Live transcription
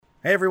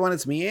Hey everyone,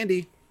 it's me,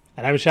 Andy,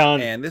 And I'm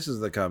Sean. and this is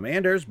the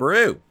Commander's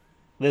Brew.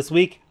 This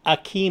week,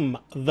 Akeem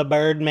the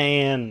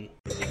Birdman.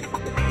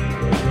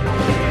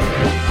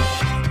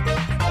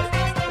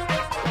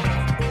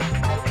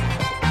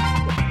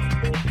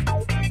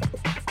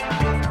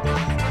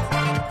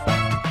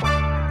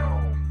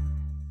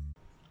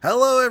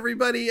 Hello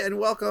everybody, and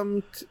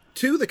welcome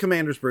to the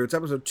Commander's Brew. It's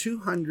episode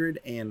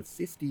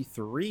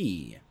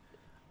 253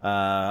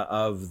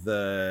 of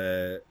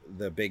the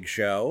big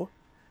show.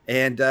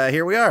 And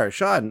here we are.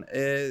 Sean,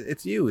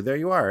 it's you. There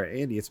you are.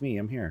 Andy, it's me.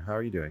 I'm here. How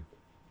are you doing?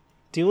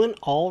 Doing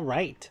all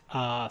right.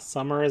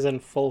 Summer is in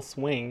full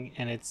swing,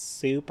 and it's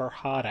super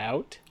hot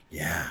out.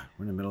 Yeah,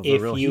 we're in the middle of a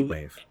real heat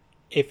wave.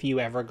 If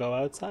you ever go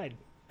outside.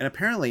 And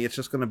apparently it's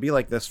just going to be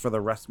like this for the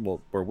rest,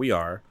 well, where we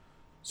are,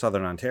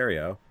 Southern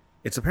Ontario.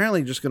 It's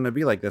apparently just going to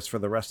be like this for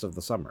the rest of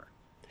the summer.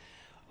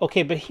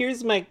 Okay, but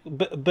here's my...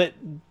 But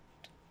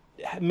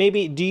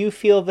maybe, do you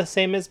feel the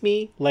same as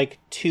me? Like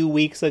 2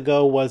 weeks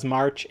ago was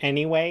March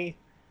anyway?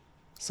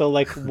 So,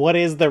 like, what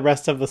is the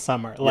rest of the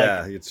summer? Like,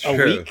 yeah, it's a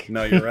true. week?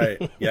 No, you're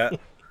right. Yeah.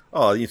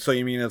 Oh, so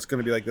you mean it's going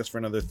to be like this for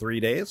another 3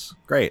 days?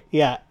 Great.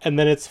 Yeah, and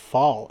then it's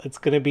fall. It's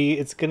gonna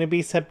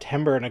be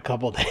September in a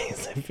couple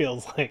days, it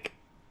feels like.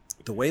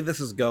 The way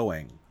this is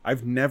going,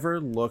 I've never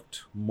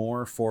looked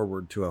more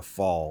forward to a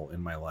fall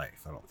in my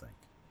life, I don't think.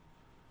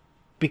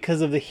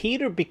 Because of the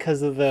heat or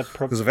because of the...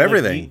 Because of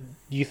everything.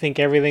 You think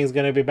everything's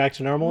going to be back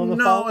to normal in the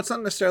fall? No, it's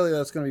not necessarily that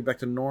it's going to be back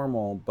to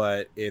normal,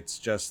 but it's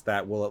just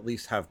that we'll at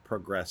least have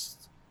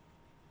progressed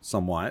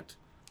somewhat.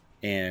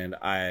 And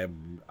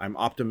I'm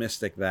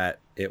optimistic that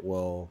it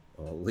will,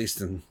 well, at least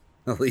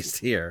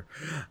here,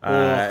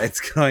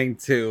 it's going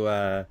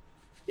to,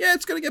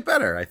 it's going to get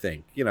better, I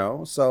think,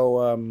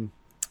 so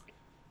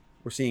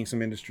we're seeing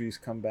some industries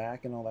come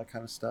back and all that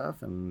kind of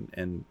stuff. And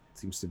it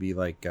seems to be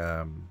like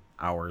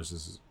ours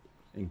is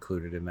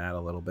included in that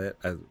a little bit.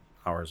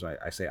 Ours,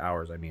 I say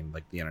ours, I mean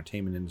like the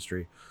entertainment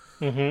industry,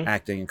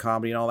 acting and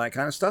comedy and all that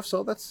kind of stuff.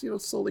 So that's,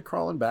 slowly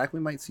crawling back. We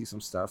might see some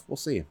stuff. We'll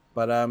see.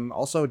 But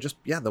also just,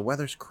 the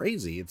weather's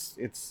crazy.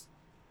 It's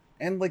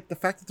and like the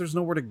fact that there's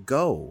nowhere to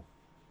go.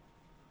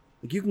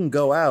 Like you can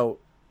go out,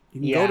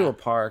 you can go to a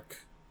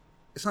park.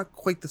 It's not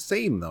quite the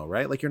same though,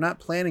 right? Like you're not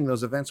planning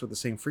those events with the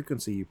same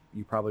frequency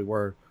you probably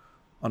were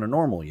on a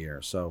normal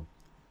year. So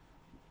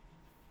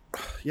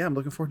yeah, I'm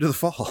looking forward to the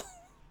fall.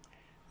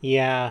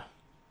 Yeah.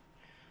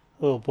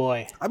 Oh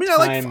boy. I mean,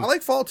 I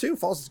like fall too.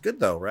 Fall's good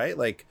though, right?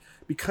 Like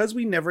because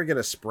we never get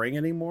a spring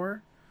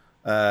anymore.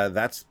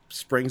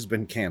 Spring's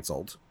been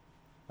canceled.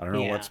 I don't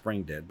know what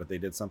spring did, but they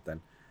did something,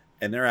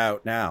 and they're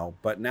out now.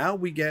 But now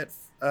we get.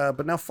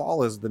 But now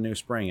fall is the new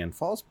spring, and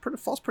fall's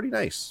pretty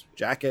nice.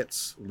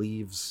 Jackets,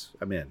 leaves.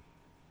 I'm in.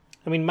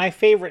 I mean, my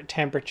favorite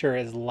temperature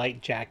is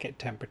light jacket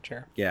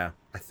temperature. Yeah,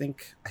 I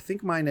think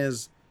mine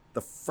is the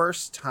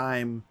first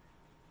time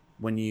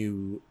when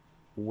you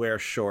wear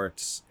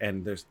shorts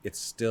and it's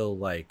still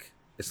like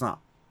it's not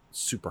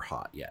super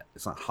hot yet.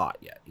 It's not hot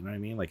yet. You know what I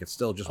mean? Like it's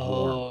still just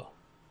warm.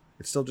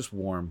 It's still just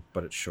warm,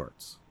 but it's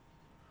shorts.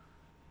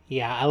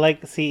 Yeah, I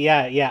like.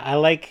 I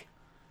like.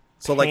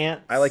 So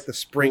like I like the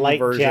spring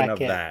version jacket. Of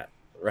that,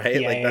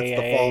 right? Yeah, that's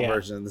the fall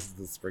version. This is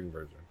the spring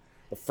version.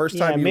 The first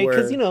time you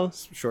wear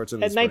shorts in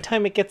the at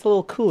nighttime it gets a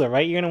little cooler,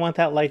 right? You're gonna want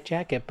that light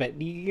jacket,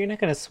 but you're not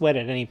gonna sweat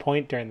at any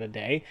point during the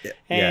day,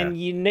 and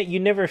you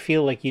never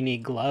feel like you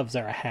need gloves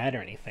or a hat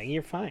or anything.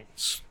 You're fine.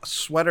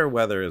 Sweater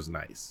weather is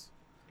nice.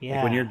 Yeah,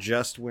 like when you're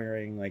just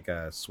wearing like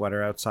a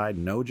sweater outside,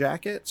 no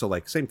jacket. So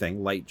like same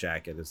thing, light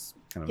jacket is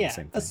kind of the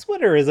same thing. A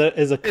sweater is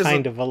a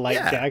kind of a light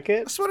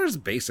jacket. A sweater is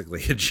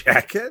basically a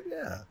jacket.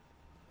 Yeah.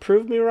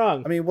 Prove me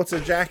wrong. I mean, what's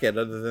a jacket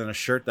other than a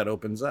shirt that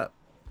opens up?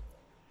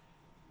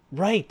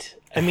 Right.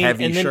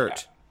 Heavy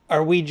shirt.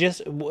 Are we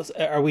just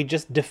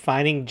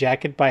defining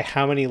jacket by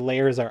how many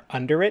layers are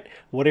under it?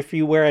 What if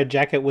you wear a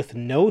jacket with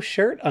no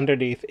shirt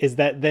underneath? Is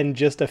that then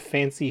just a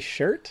fancy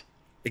shirt?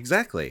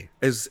 Exactly.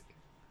 Is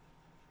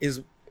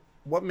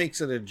what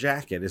makes it a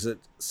jacket? Is it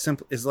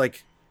simple? Is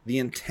like the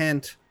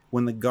intent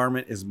when the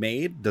garment is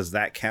made? Does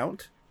that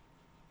count?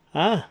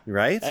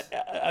 Right?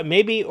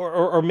 Maybe,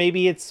 or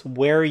maybe it's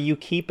where you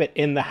keep it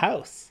in the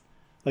house.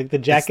 Like the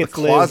jacket's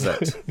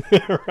closet,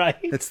 right?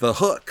 It's the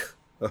hook.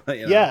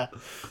 Yeah,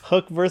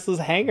 hook versus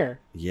hanger.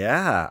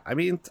 Yeah, I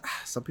mean,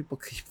 some people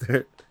keep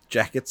their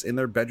jackets in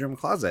their bedroom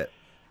closet.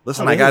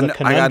 Listen, I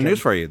got news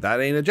for you.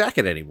 That ain't a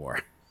jacket anymore.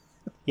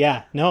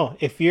 Yeah, no.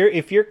 If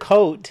your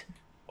coat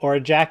or a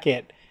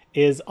jacket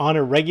is on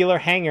a regular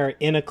hanger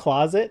in a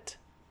closet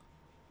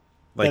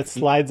that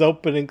slides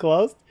open and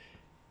closed,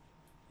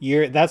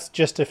 that's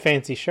just a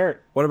fancy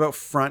shirt. What about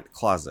front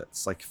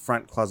closets? Like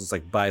front closets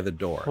like by the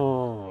door.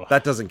 Oh.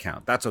 That doesn't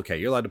count. That's okay.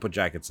 You're allowed to put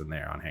jackets in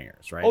there on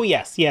hangers, right? Oh,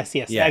 yes. Yeah.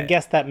 I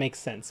guess that makes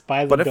sense.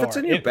 By the door. But if it's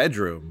in your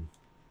bedroom,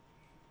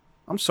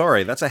 I'm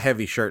sorry, that's a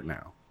heavy shirt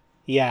now.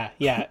 Yeah.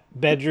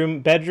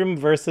 Bedroom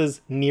versus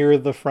near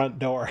the front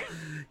door.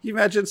 You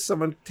imagine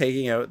someone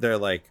taking out their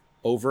like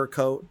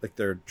overcoat, like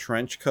their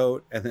trench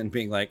coat, and then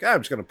being like,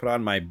 I'm just going to put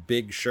on my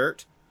big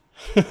shirt.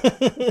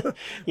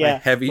 Yeah, a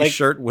heavy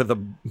shirt with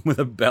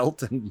a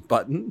belt and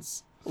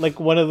buttons. like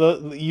one of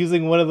the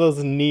using one of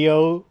those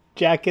Neo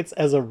jackets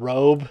as a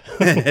robe.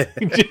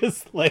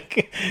 Just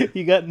like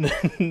you got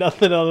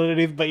nothing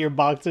underneath but your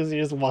boxers.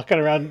 You're just walking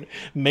around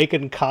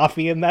making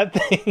coffee in that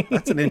thing.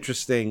 That's an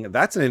interesting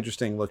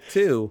look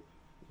too.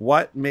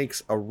 What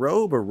makes a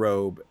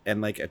robe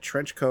and like a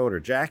trench coat or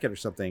jacket or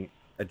something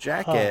a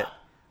jacket?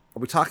 Are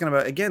we talking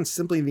about, again,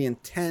 simply the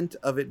intent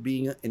of it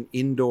being an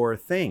indoor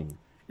thing?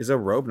 Is a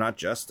robe not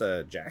just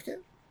a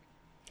jacket?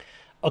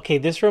 Okay,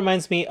 this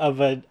reminds me of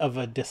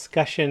a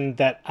discussion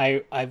that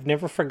I've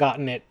never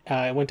forgotten it.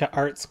 I went to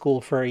art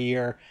school for a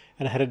year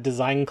and I had a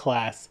design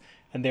class,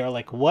 and they were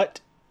like,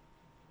 what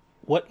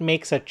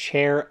makes a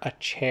chair a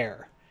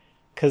chair?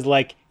 Because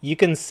like you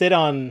can sit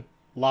on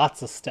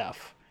lots of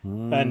stuff.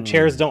 And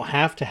chairs don't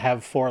have to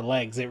have 4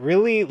 legs. It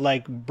really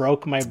like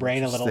broke my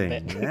brain a little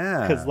bit.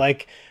 Yeah. Because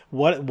like,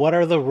 what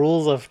are the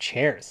rules of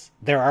chairs?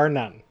 There are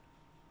none.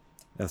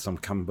 Some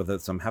come with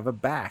it. Some have a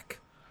back.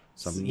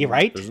 Some You're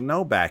right. There's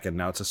no back, and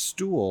now it's a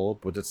stool,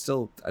 but it's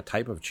still a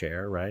type of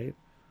chair, right?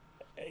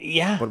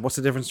 Yeah. But what's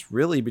the difference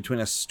really between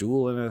a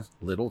stool and a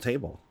little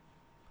table?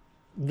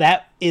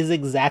 That is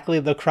exactly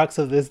the crux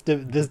of this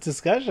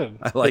discussion.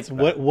 I like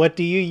that. What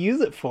do you use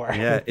it for?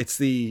 Yeah,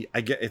 it's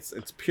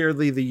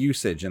purely the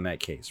usage in that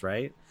case,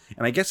 right?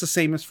 And I guess the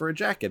same is for a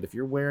jacket. If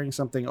you're wearing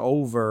something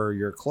over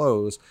your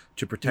clothes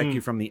to protect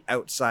you from the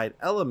outside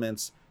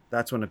elements,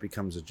 that's when it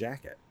becomes a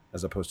jacket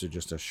as opposed to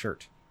just a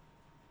shirt.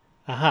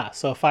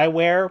 So if I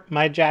wear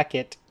my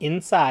jacket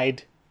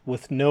inside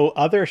with no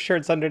other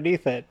shirts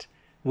underneath it,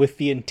 with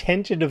the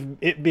intention of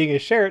it being a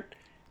shirt,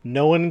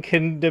 no one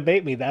can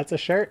debate me. That's a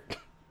shirt.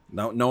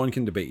 No one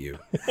can debate you.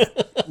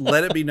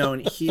 Let it be known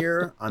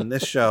here on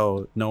this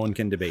show, no one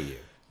can debate you.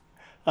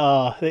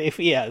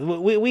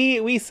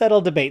 We settle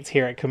debates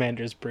here at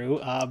Commander's Brew,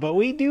 but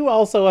we do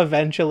also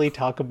eventually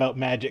talk about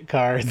Magic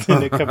cards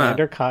in a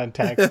Commander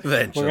context.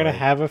 Eventually. We're going to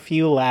have a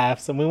few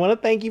laughs, and we want to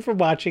thank you for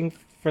watching,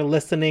 for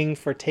listening,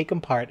 for taking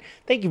part.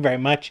 Thank you very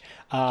much.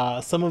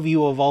 Some of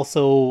you have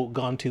also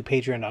gone to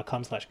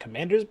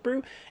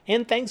patreon.com/commandersbrew,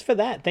 and thanks for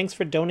that. Thanks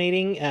for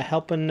donating,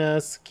 helping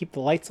us keep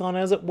the lights on,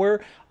 as it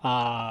were,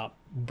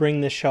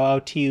 bring the show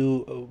out to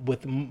you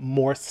with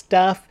more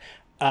stuff.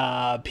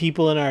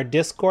 People in our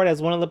Discord, as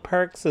one of the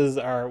perks,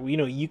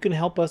 you can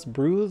help us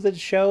brew the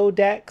show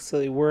deck.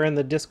 So we're in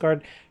the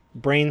Discord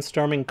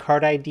brainstorming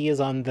card ideas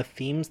on the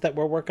themes that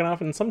we're working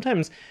off, and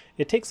sometimes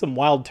it takes some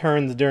wild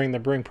turns during the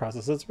brewing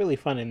process. It's really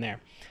fun in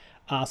there.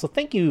 So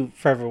thank you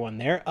for everyone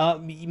there.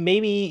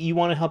 Maybe you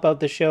want to help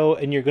out the show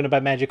and you're going to buy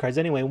Magic cards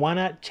anyway. Why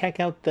not check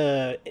out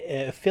the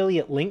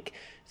affiliate link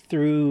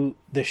through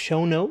the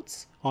show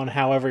notes on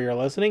however you're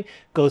listening.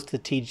 Goes to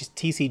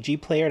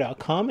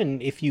tcgplayer.com,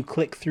 and if you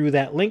click through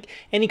that link,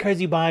 any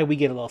cards you buy, we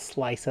get a little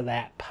slice of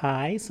that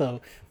pie,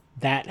 so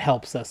that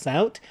helps us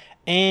out.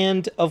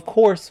 And of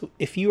course,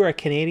 if you are a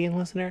Canadian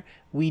listener,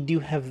 we do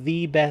have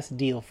the best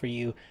deal for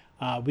you.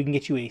 We can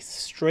get you a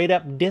straight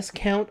up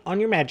discount on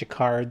your Magic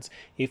cards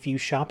if you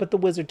shop at the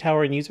Wizard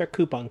Tower and use our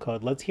coupon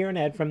code. Let's hear an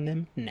ad from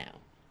them now.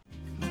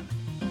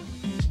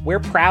 We're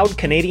proud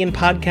Canadian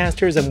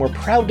podcasters, and we're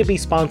proud to be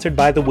sponsored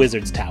by the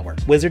Wizards Tower,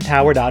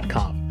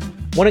 wizardtower.com,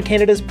 one of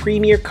Canada's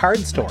premier card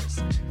stores.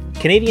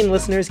 Canadian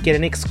listeners get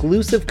an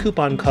exclusive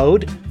coupon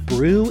code,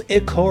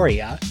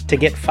 BREWICORIA, to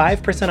get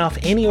 5% off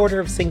any order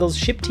of singles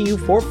shipped to you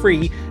for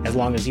free as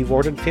long as you've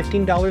ordered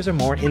 $15 or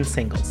more in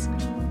singles.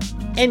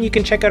 And you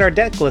can check out our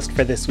deck list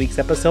for this week's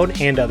episode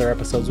and other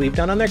episodes we've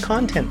done on their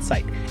content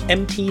site,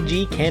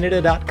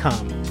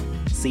 mtgcanada.com.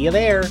 See you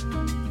there.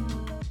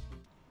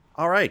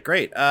 All right,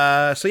 great.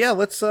 So yeah,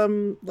 let's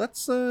move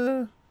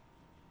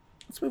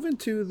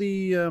into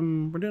the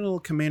we're doing a little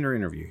Commander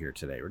interview here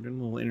today. We're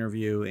doing a little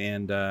interview,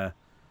 and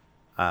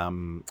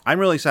I'm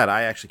really sad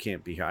I actually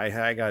can't be here.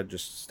 I gotta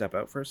just step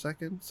out for a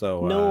second.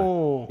 So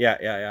no.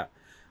 Yeah.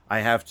 I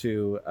have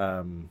to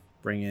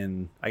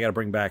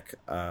bring back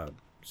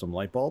some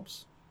light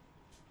bulbs.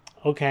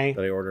 Okay.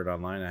 That I ordered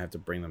online. I have to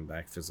bring them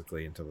back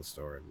physically into the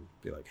store and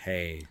be like,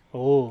 hey,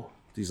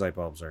 these light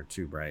bulbs are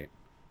too bright.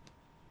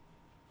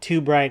 Too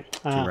bright.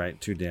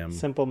 Too dim.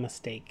 Simple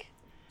mistake.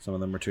 Some of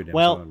them are too dim,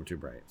 well, some of them are too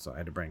bright. So I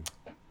had to bring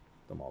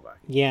them all back.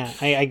 Yeah,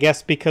 I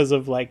guess because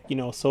of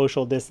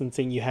social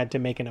distancing, you had to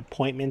make an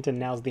appointment, and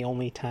now's the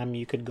only time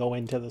you could go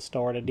into the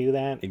store to do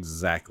that.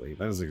 Exactly.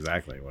 That is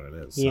exactly what it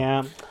is. So.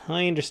 Yeah,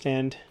 I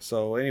understand.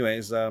 So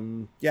anyways,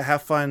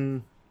 have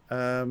fun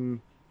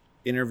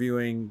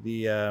interviewing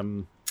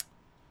the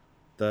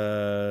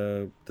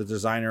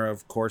designer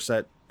of Core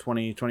Set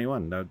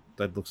 2021. That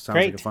sounds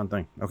like a fun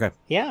thing. Okay.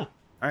 Yeah.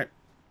 All right.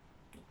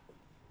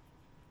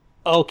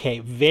 Okay,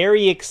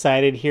 very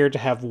excited here to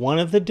have one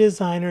of the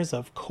designers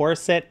of Core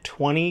Set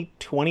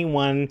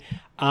 2021.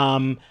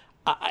 I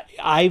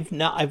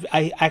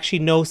actually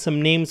know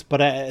some names,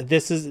 but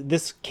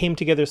this came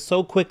together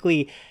so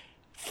quickly.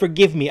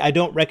 Forgive me, I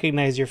don't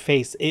recognize your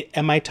face.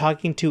 Am I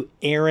talking to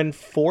Aaron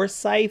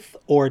Forsyth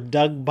or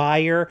Doug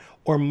Beyer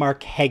or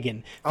Mark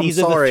Hagen? These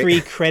are the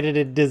 3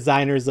 credited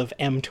designers of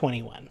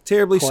M21.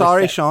 Terribly Core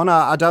sorry, Set. Sean.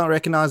 I don't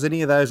recognize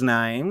any of those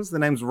names. The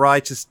name's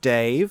Righteous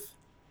Dave.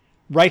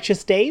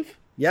 Righteous Dave?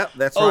 Yep,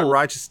 that's right.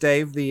 Righteous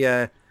Dave,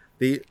 the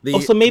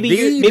so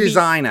maybe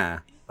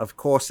designer of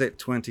Corset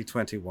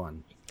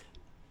 2021.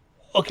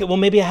 Okay, well,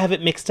 maybe I have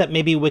it mixed up.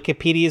 Maybe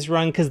Wikipedia's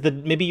wrong because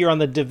maybe you're on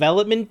the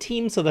development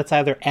team, so that's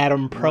either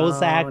Adam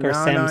Prozac or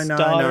Sam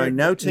Stoddard.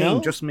 No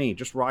team, just me,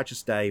 just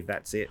Righteous Dave.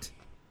 That's it.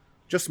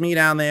 Just me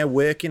down there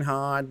working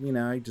hard,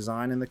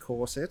 designing the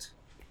corset.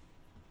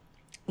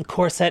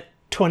 Corset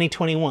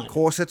 2021.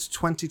 Corset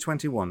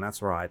 2021.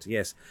 That's right.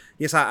 Yes.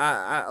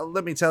 I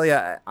let me tell you,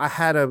 I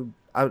had an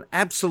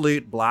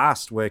absolute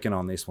blast working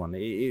on this one.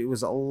 It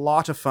was a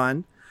lot of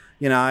fun.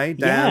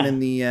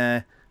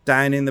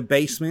 Down in the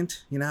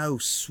basement,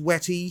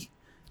 sweaty,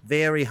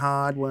 very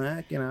hard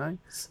work, Well,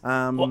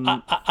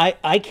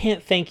 I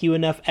can't thank you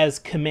enough. As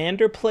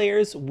Commander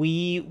players,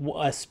 we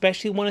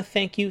especially want to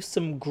thank you.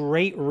 Some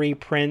great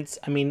reprints.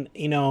 I mean,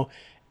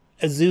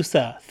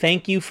 Azusa.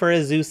 Thank you for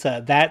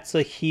Azusa. That's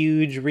a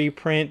huge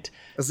reprint.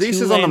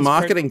 Azusa's on the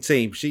marketing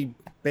team. She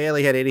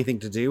barely had anything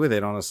to do with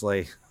it,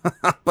 honestly.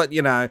 But,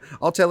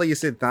 I'll tell her you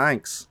said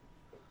thanks.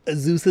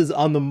 Azusa's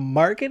on the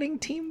marketing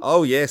team?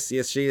 Oh, yes,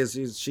 she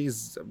is.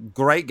 She's a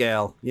great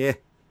gal, yeah.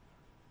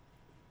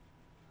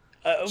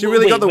 She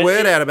really got the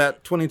word out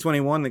about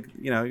 2021.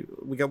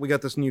 We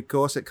got this new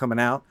corset coming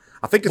out.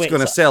 I think it's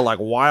going to sell like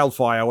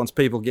wildfire once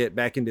people get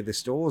back into the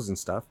stores and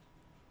stuff.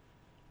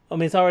 I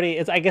mean,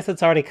 I guess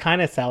it's already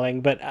kind of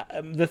selling, but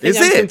the thing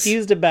I'm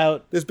confused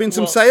about... There's been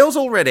some sales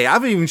already. I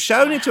haven't even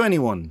shown it to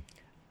anyone.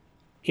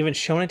 Even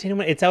shown it to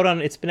anyone?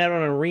 It's been out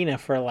on Arena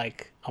for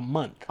like a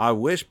month. I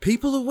wish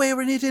people are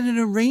wearing it in an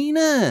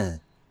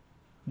arena.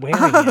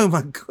 Oh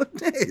my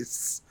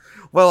goodness!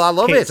 Well, I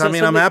love it.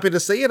 I'm happy to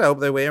see it. I hope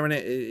they're wearing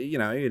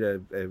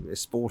it, at a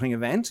sporting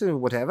event or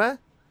whatever.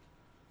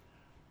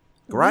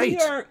 Great.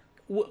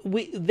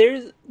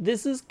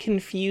 This is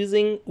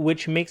confusing,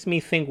 which makes me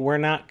think we're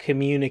not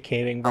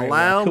communicating very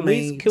well. Can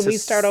we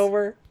start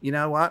over? You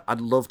know what?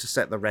 I'd love to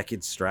set the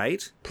record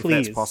straight, please,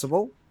 if that's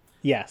possible.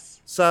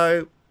 Yes.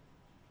 So,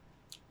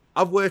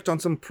 I've worked on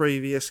some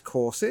previous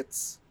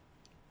corsets.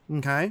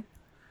 Okay.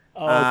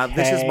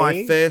 This is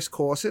my first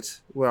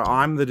corset where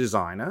I'm the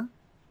designer.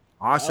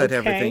 I set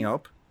everything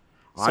up.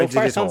 So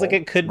far, it sounds like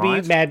it could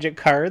be Magic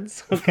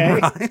cards. Okay.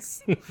 Right.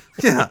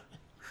 Yeah.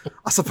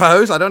 I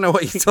suppose. I don't know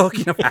what you're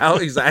talking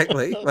about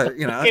exactly, but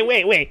Okay,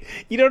 wait.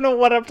 You don't know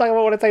what I'm talking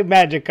about when I say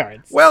Magic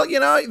cards. Well,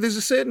 there's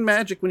a certain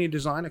magic when you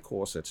design a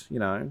corset.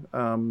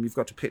 You've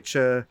got to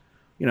picture,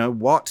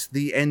 what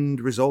the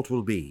end result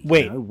will be.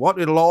 Wait. What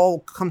it'll all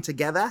come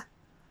together.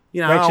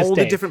 All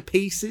the different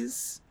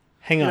pieces.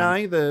 Hang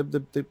on.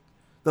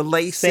 The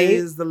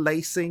laces, the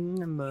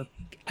lacing, and the...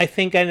 I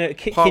think I know.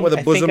 Part where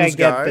the bosoms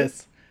go.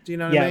 This. Do you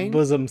know what I mean? Yeah,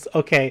 bosoms.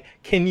 Okay.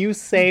 Can you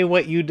say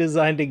what you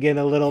designed again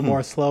a little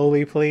more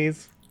slowly,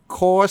 please?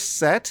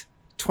 Corset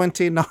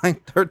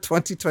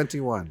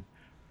 2021.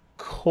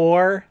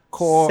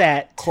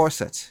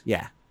 Corset.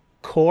 Yeah.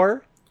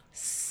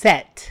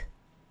 Corset.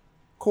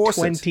 Corset.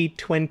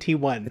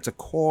 2021. It's a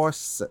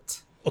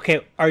corset.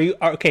 Okay.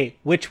 Okay?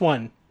 Which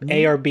one?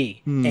 A or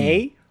B?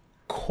 A.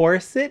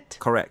 Corset.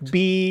 Correct.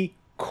 B.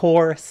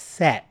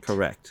 Corset.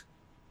 Correct.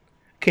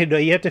 Okay. No,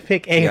 you have to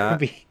pick A or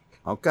B.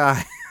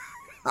 Okay.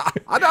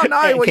 I don't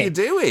know what you're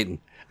doing.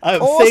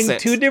 I'm saying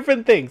two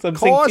different things.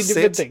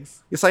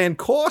 You're saying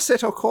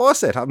corset or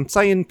corset. I'm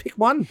saying pick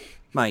one,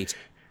 mate.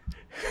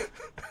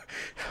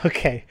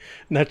 Okay.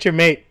 Not your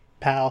mate,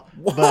 pal.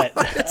 But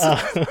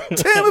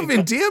term of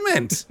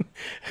endearment.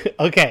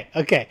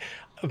 Okay.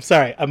 I'm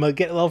sorry. I'm gonna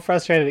get a little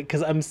frustrated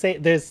because I'm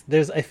saying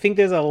I think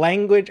there's a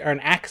language or an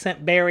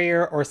accent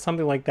barrier or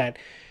something like that.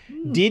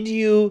 Did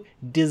you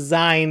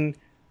design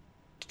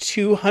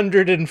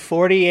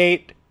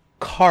 248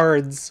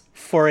 cards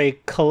for a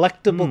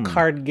collectible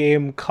card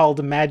game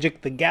called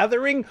Magic the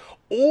Gathering,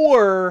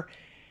 or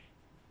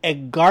a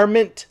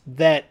garment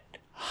that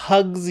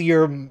hugs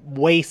your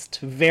waist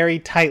very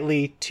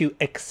tightly to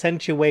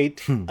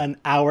accentuate an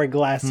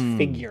hourglass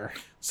figure?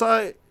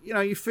 So,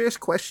 your first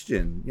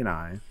question,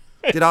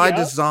 did I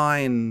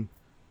design,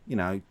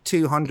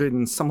 200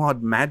 and some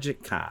odd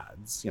Magic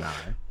cards,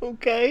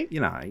 Okay.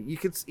 You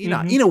could,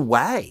 in a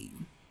way,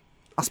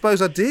 I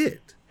suppose I did.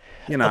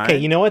 Okay,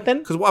 you know what then?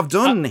 Because what I've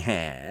done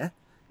here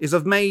is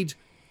I've made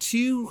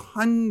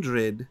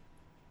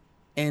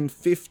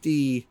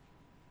 250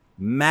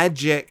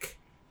 Magic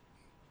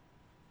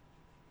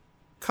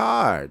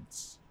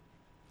cards.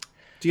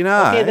 Do you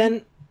know? Okay,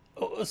 then.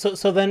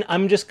 So then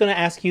I'm just going to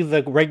ask you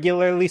the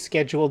regularly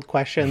scheduled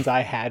questions I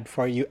had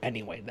for you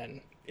anyway.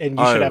 Then, and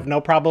you should have no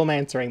problem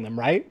answering them,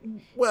 right?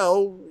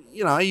 Well,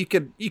 you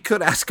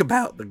could ask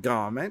about the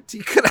garment.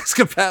 You could ask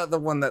about the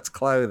one that's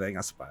clothing,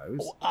 I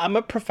suppose. I'm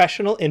a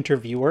professional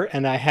interviewer,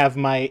 and I have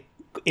my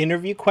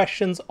interview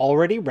questions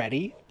already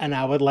ready, and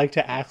I would like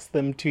to ask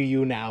them to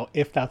you now,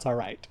 if that's all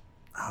right.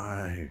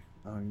 Oh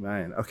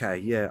man. Okay,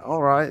 yeah.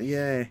 All right,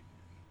 yeah.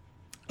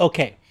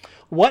 Okay.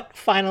 What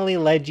finally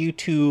led you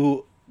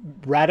to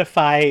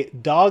ratify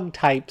dog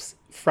types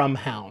from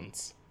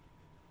hounds?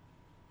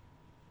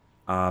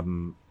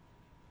 Yeah.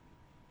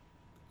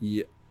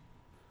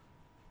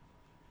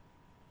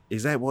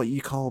 Is that what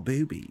you call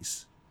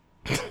boobies?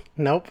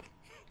 Nope.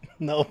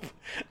 Nope.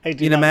 I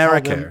do In not call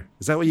America. them-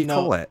 Is that what you No.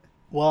 call it?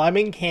 Well, I'm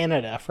in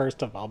Canada,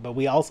 first of all, but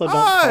we also don't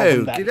call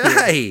them that here.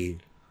 g'day.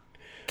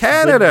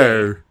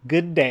 Canada.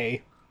 Good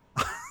day.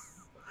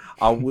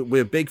 Oh,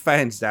 we're big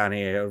fans down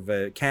here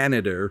of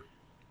Canada.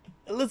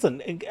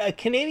 Listen,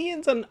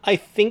 Canadians and I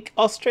think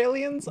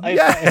Australians,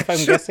 Yeah, if I'm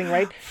sure. guessing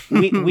right,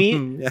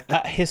 we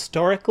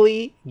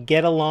historically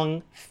get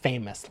along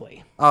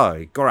famously.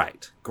 Oh,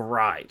 great.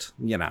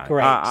 You know.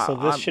 Great. So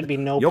this should be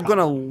no You're problem.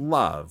 going to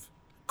love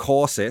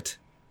Corset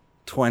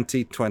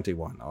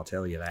 2021. I'll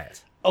tell you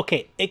that.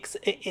 Okay,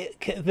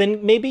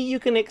 then maybe you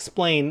can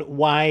explain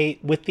why,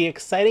 with the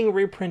exciting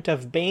reprint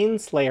of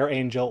Baneslayer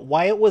Angel,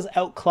 why it was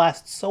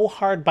outclassed so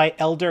hard by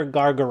Elder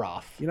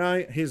Gargaroth. You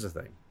know, here's the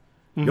thing.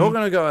 Mm-hmm. You're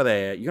going to go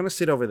there, you're going to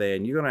sit over there,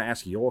 and you're going to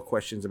ask your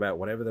questions about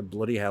whatever the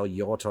bloody hell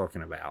you're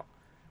talking about.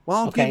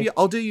 Well, Okay.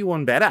 I'll do you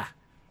one better.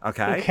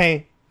 Okay?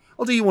 Okay.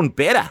 I'll do you one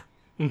better.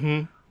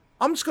 Mm-hmm.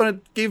 I'm just going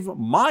to give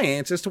my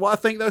answers to what I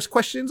think those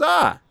questions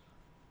are.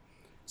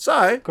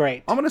 So,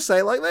 Great. I'm going to say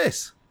it like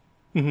this.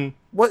 Mm-hmm.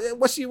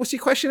 What's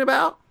your question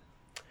about?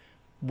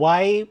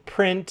 Why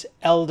print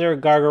Elder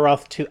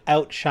Gargaroth to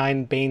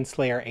outshine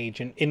Baneslayer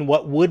Agent in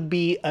what would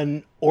be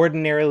an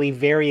ordinarily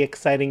very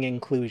exciting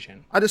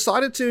inclusion? I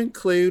decided to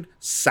include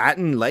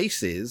satin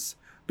laces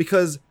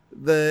because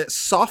the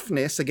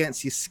softness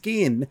against your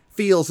skin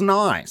feels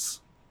nice.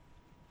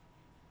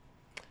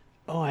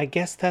 Oh, I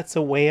guess that's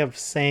a way of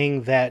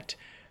saying that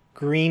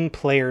green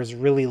players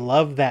really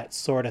love that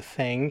sort of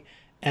thing.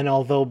 And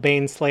although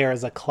Baneslayer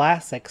is a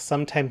classic,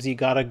 sometimes you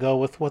gotta go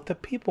with what the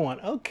people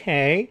want.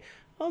 Okay,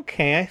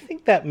 I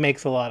think that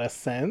makes a lot of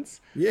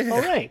sense. Yeah.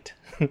 All right.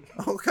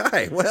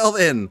 Okay, well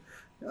then.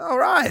 All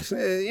right.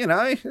 You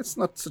know, it's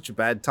not such a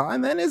bad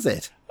time then, is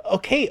it?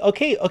 Okay.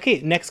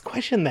 Next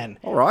question then.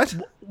 All right.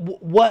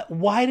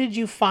 Why did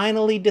you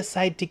finally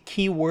decide to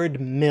keyword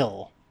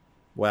mill?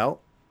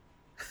 Well,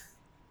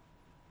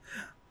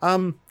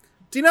 do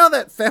you know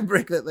that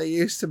fabric that they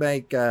used to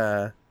make,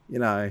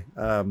 like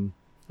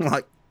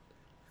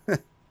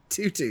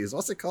tutus?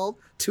 What's it called?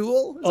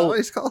 Tulle? Is that what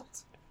it's called?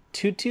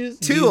 Tutus?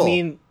 Do Tulle. you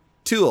mean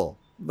Tulle.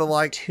 The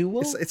like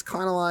Tulle? It's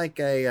kind of like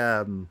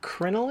a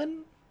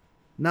crinoline?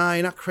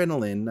 no, not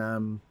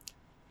crinoline.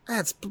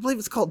 I believe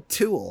it's called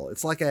tulle.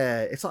 It's like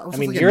a. It's. I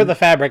mean, you're the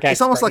fabric expert,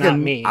 It's almost like not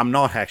me. I'm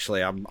not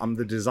actually. I'm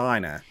the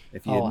designer.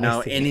 If you Oh, I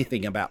know see.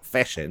 anything about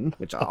fashion,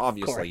 which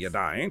obviously course. you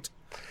don't.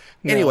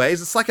 No.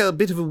 Anyways, it's like a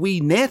bit of a wee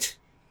net.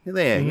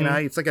 There, Mm-hmm. you know,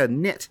 it's like a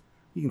net.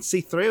 You can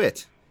see through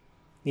it.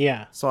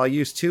 Yeah. So I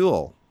used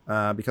tulle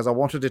because I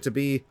wanted it to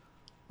be.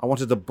 I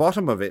wanted the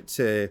bottom of it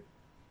to.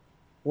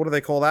 What do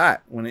they call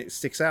that when it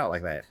sticks out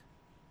like that?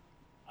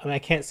 I mean, I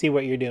can't see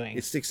what you're doing.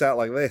 It sticks out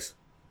like this.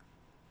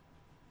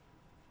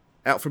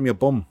 Out from your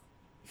bum.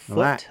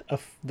 Foot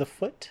of the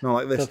foot? No,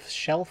 like this. The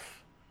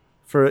shelf?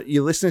 For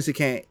you listeners who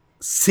can't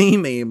see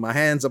me, my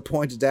hands are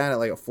pointed down at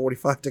like a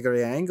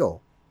 45-degree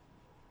angle.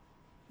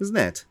 Isn't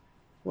it?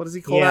 What does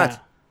he call Yeah.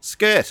 that?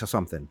 Skirt or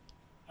something.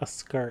 A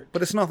skirt.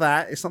 But it's not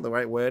that. It's not the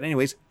right word.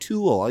 Anyways,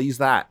 tulle. I'll use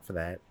that for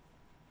that.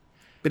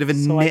 Bit of a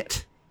So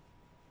knit.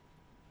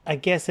 I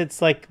guess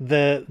it's like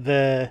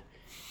the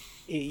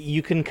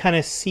you can kind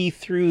of see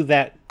through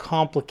that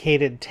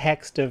complicated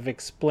text of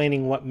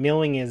explaining what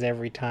milling is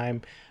every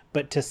time,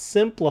 but to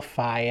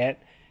simplify it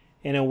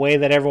in a way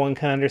that everyone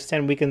can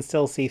understand, we can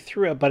still see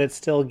through it, but it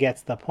still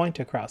gets the point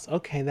across.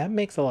 Okay, that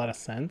makes a lot of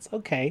sense.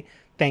 Okay,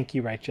 thank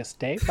you, Righteous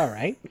Dave. All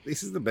right.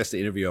 This is the best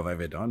interview I've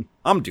ever done.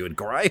 I'm doing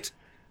great.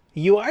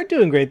 You are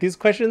doing great. These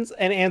questions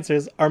and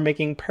answers are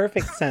making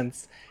perfect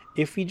sense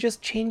if you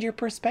just change your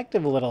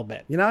perspective a little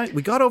bit. You know,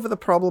 we got over the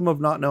problem of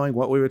not knowing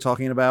what we were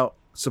talking about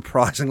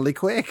surprisingly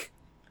quick.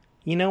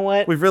 You know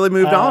what? We've really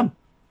moved on.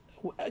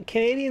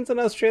 Canadians and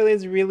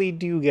Australians really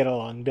do get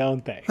along,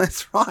 don't they?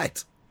 That's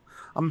right.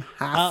 I'm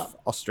half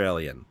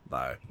Australian,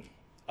 though.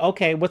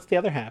 Okay, what's the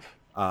other half?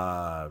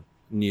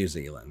 New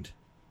Zealand.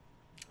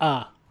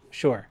 Ah,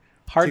 sure.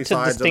 Hard Two to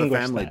sides of the distinguish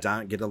family that.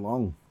 don't get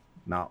along.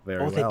 Not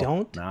very well. Oh, they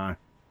don't? No.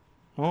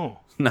 Oh,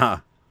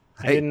 No.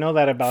 I didn't know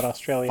that about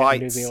Australia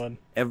and New Zealand.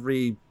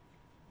 Every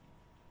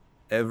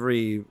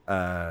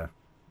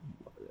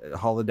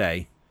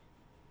holiday.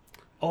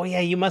 Oh yeah,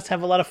 you must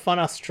have a lot of fun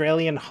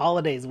Australian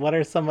holidays. What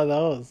are some of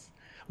those?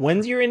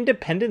 When's your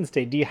Independence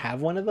Day? Do you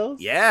have one of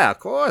those? Yeah, of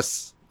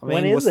course. I mean,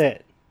 When is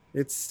it?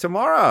 It's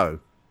tomorrow.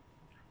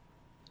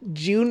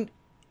 June.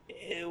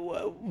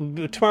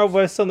 Tomorrow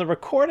was on the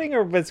recording,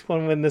 or was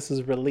when this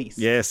is released?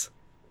 Yes.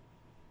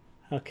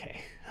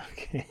 Okay.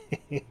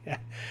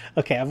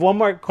 Okay, I have one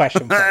more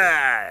question for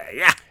you.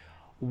 Yeah.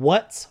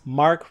 What's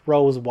Mark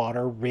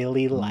Rosewater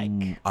really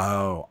like?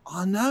 Oh,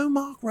 I know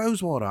Mark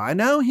Rosewater. I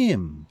know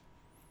him.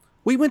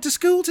 We went to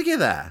school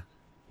together.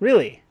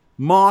 Really?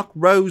 Mark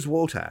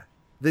Rosewater,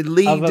 the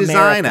lead Of America.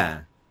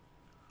 designer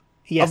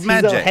Yes, Of he's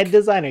the Magic. head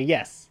designer.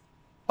 Yes.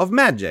 of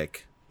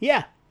Magic.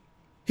 Yeah.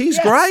 He's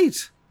Yes.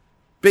 great.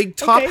 Big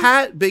top Okay.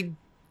 hat, big,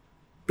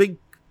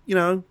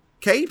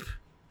 cape.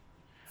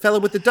 Fella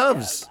with the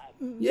doves.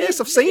 Yes,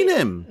 I've seen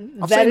him.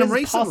 I've That seen him is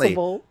recently.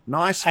 possible.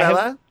 Nice I have-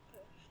 fella.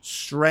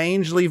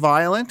 Strangely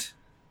violent.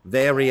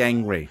 Very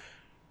angry.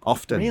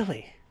 Often.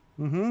 Really?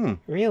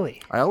 Mm-hmm.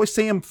 Really? I always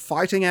see him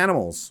fighting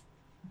animals.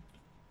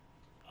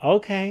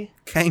 Okay.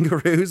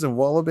 Kangaroos and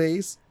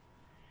wallabies.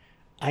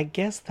 I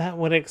guess that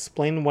would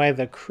explain why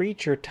the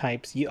creature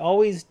types, you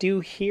always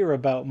do hear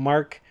about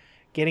Mark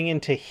getting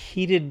into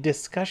heated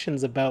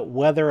discussions about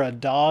whether a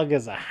dog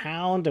is a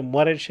hound and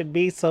what it should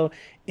be. So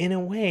in a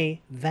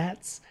way,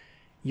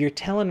 you're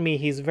telling me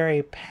he's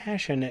very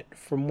passionate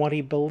from what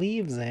he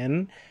believes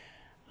in.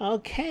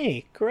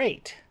 Okay,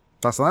 great.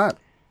 That's that.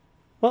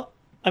 Well,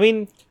 I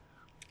mean,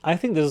 I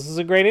think this is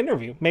a great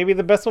interview. Maybe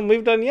the best one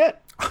we've done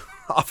yet.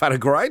 I've had a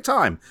great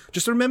time.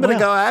 Just remember to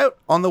go out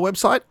on the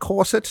website,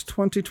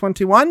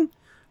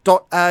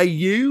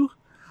 corset2021.au,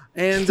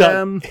 and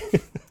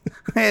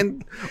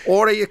and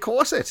order your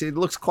corset. It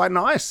looks quite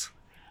nice.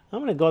 I'm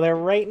going to go there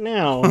right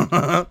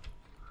now.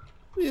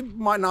 It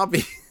might not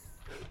be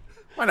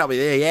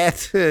there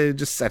yet.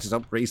 Just set it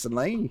up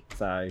recently.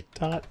 So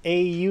 .au,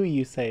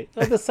 you say?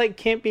 Oh, the site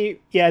can't be.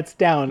 Yeah, it's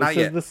down. Not It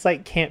says yet. the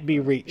site can't be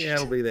reached. yeah,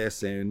 it'll be there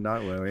soon.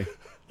 Don't worry.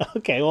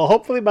 Okay, well,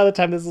 hopefully by the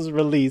time this is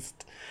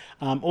released.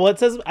 Well, it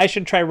says I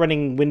should try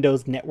running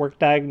Windows Network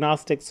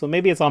Diagnostics, so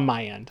maybe it's on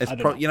my end. I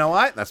don't know. You know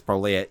what? That's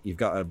probably it. You've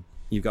got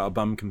a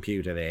bum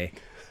computer there.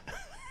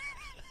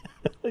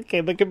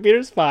 Okay, the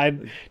computer's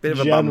fine. Bit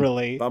of a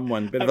generally. bum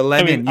one. Bit of a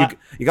lemon. mean,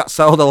 you got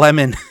sold a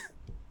lemon.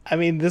 I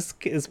mean, this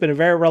has been a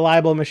very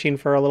reliable machine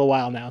for a little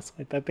while now, so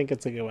I think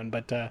it's a good one.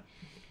 But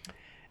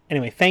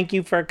anyway, thank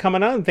you for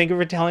coming on. Thank you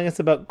for telling us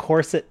about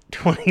Corset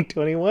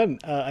 2021.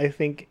 I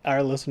think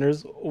our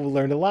listeners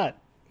learned a lot.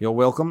 You're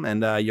welcome,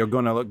 and you're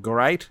going to look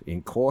great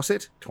in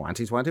Corset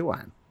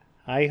 2021.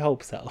 I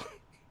hope so.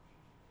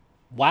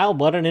 Wow,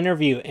 what an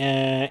interview.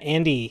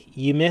 Andy,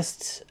 you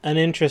missed an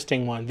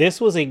interesting one.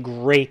 This was a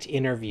great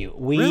interview.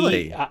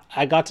 Really?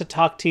 I got to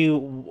talk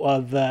to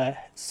the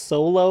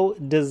solo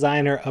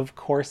designer of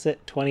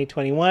Corset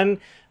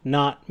 2021,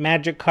 not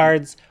Magic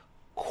Cards,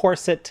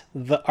 Corset,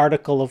 the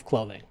article of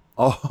clothing.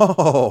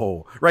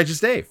 Oh, Righteous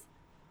Dave.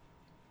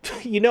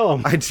 You know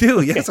him. I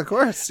do, yes, of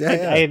course.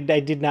 Yeah, I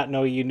did not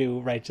know you knew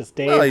Righteous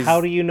Dave. Well,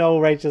 How do you know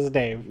Righteous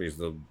Dave? He's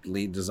the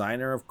lead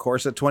designer of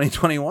Corset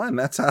 2021.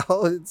 That's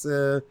how it's...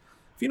 if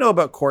you know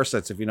about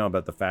corsets, if you know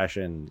about the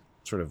fashion,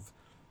 sort of...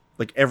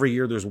 Like, every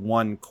year there's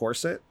one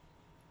corset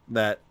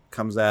that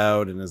comes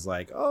out and is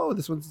like, oh,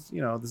 this one's,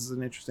 this is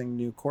an interesting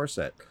new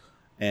corset.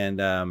 And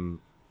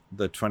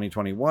the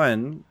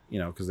 2021,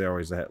 because they're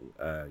always a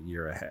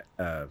year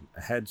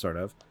ahead, sort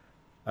of.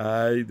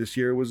 This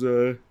year was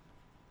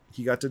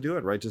he got to do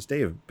it, Righteous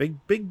Dave.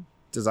 Big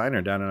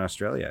designer down in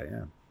Australia,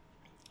 yeah.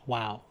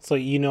 Wow. So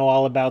you know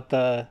all about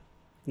the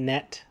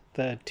net,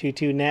 the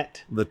tutu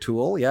net? The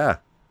tulle, yeah.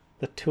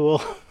 The tool.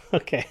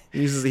 Okay.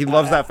 He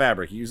loves that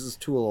fabric. He uses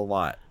tulle a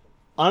lot.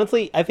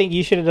 Honestly, I think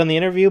you should have done the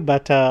interview,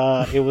 but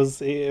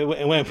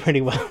it went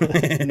pretty well.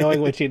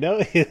 Knowing what you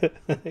know.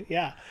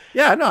 Yeah.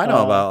 Yeah, no, I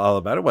know all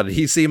about it. What, did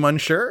he seem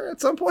unsure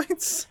at some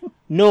points?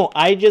 No,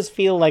 I just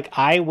feel like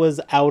I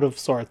was out of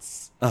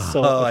sorts.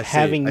 So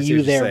having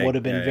you there would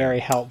have been very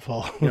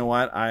helpful. You know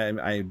what?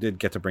 I did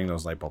get to bring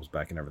those light bulbs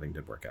back, and everything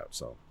did work out.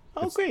 So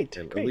great.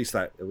 At least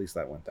that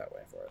went that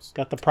way for us.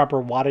 Got the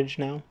proper wattage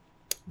now.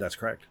 That's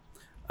correct.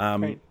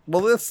 Great.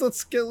 Well,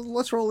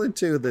 let's roll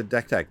into the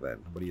deck tech then.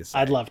 What do you say?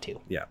 I'd love to.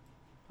 Yeah.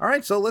 All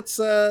right. So let's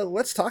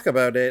talk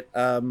about it.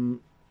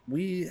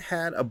 We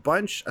had a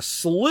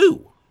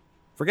slew.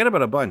 Forget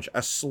about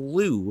a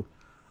slew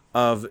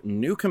of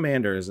new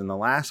commanders in the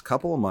last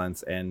couple of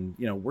months, and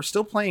we're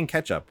still playing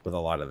catch up with a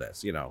lot of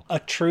this. A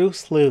true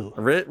slew.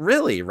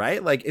 Really,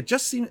 right? Like it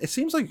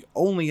seems like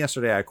only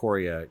yesterday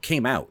Ikoria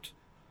came out.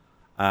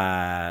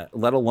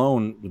 Let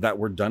alone that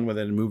we're done with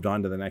it and moved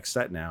on to the next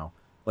set now.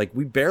 Like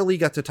we barely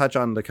got to touch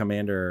on the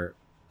commander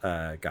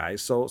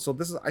guys. So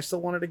this is, I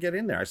still wanted to get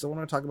in there. I still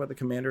want to talk about the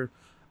commander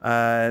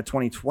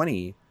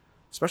 2020,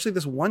 especially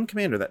this one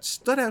commander that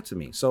stood out to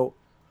me. So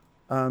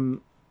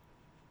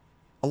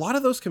a lot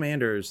of those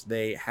commanders,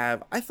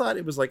 I thought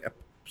it was like a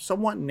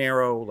somewhat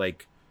narrow,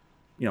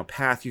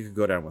 path you could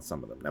go down with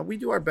some of them. Now we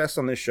do our best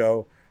on this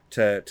show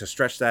to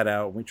stretch that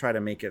out. We try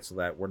to make it so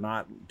that we're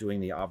not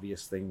doing the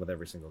obvious thing with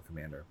every single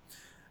commander.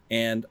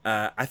 And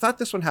I thought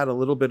this one had a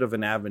little bit of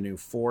an avenue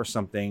for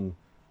something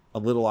a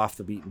little off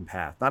the beaten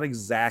path. Not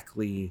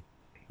exactly,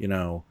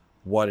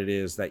 what it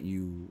is that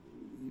you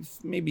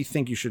maybe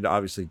think you should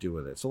obviously do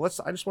with it. So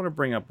I just want to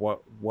bring up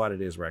what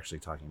it is we're actually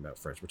talking about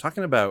first. We're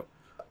talking about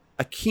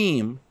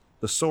Akeem,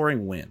 the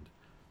Soaring Wind.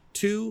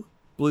 2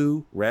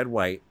 blue, red,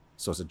 white.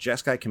 So it's a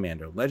Jeskai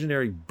commander.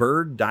 Legendary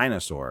bird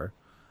dinosaur.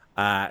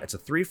 It's a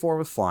 3/4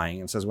 with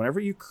flying and says whenever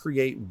you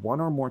create one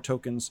or more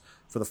tokens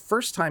for the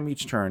first time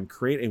each turn,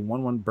 create a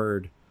 1/1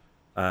 bird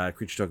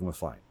creature token with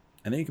flying.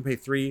 And then you can pay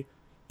 3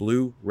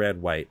 blue,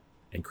 red, white,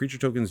 and creature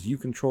tokens you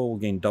control will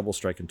gain double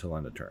strike until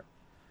end of turn.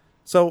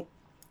 So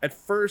at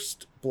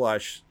first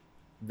blush,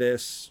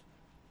 this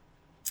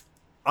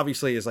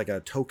obviously is like a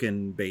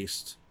token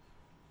based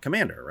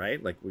commander,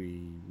 right? Like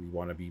we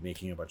want to be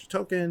making a bunch of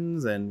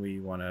tokens and we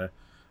want to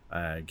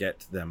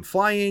get them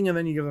flying, and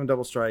then you give them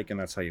double strike, and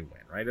that's how you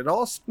win, right? It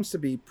all seems to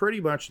be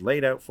pretty much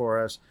laid out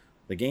for us.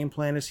 The game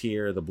plan is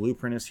here. The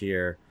blueprint is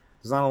here.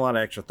 There's not a lot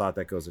of extra thought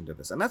that goes into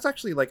this. And that's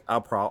actually like a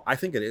problem. I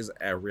think it is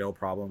a real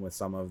problem with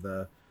some of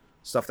the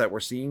stuff that we're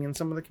seeing in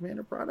some of the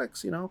Commander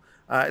products,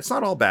 It's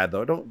not all bad,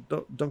 though.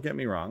 Don't get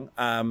me wrong.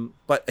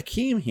 But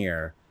Akeem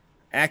here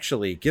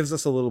actually gives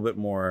us a little bit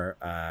more,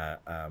 I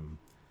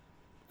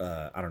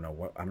don't know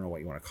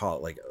what you want to call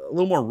it, like a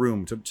little more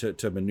room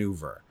to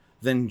maneuver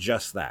than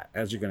just that,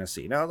 as you're going to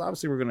see. Now,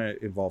 obviously, we're going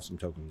to involve some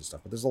tokens and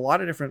stuff, but there's a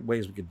lot of different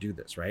ways we could do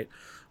this, right?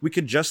 We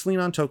could just lean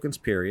on tokens,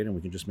 period, and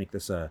we can just make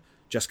this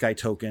Jeskai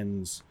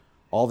tokens,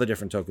 all the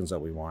different tokens that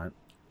we want.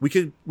 We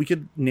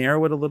could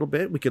narrow it a little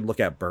bit. We could look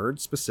at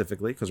birds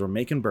specifically, because we're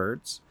making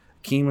birds.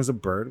 Akeem is a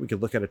bird. We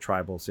could look at a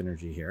tribal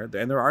synergy here.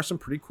 And there are some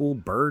pretty cool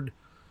bird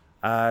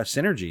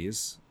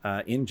synergies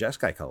in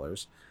Jeskai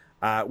colors.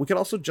 We could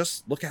also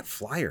just look at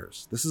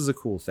flyers. This is a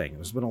cool thing.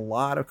 There's been a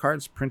lot of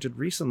cards printed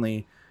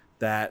recently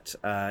that,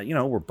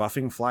 we're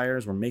buffing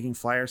flyers, we're making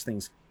flyers,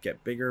 things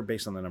get bigger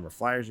based on the number of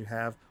flyers you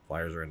have.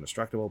 Flyers are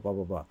indestructible, blah,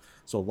 blah, blah.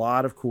 So a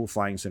lot of cool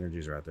flying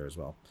synergies are out there as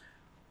well.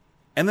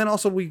 And then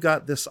also we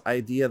got this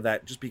idea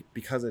that just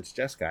because it's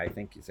Jeskai,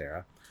 thank you,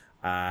 Sarah,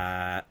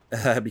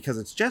 because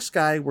it's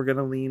Jeskai, we're going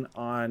to lean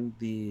on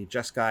the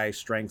Jeskai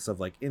strengths of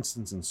like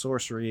instants and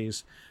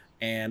sorceries,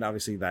 and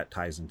obviously that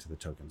ties into the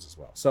tokens as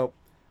well. So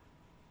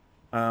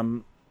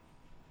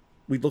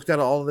we looked at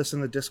all of this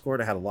in the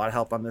Discord. I had a lot of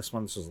help on this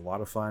one. This was a lot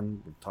of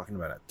fun. We're talking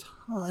about a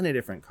ton of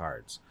different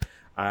cards.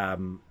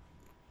 And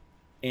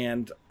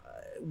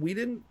we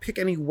didn't pick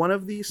any one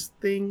of these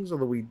things,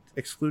 although we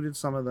excluded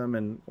some of them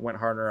and went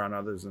harder on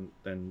others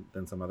than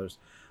some others.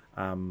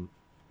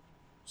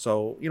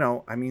 So,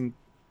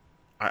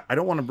 I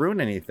don't want to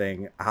ruin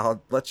anything.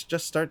 Let's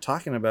just start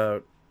talking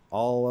about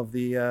all of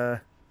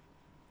the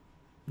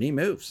neat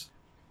moves.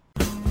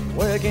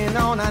 Working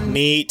on a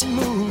neat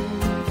move.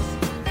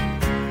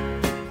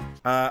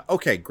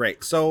 Okay,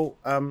 great. So,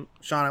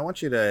 Sean, I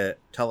want you to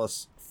tell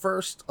us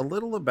first a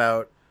little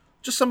about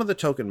just some of the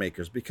token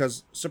makers,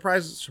 because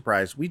surprise,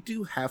 surprise, we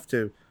do have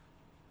to,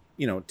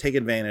 take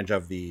advantage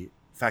of the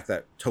fact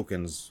that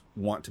tokens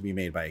want to be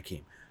made by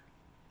Akeem.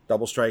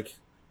 Double strike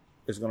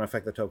is going to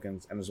affect the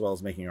tokens, and as well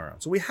as making our own.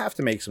 So we have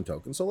to make some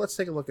tokens. So let's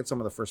take a look at some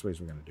of the first ways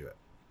we're going to do it.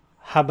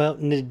 How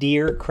about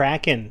Nadir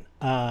Kraken?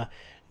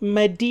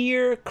 My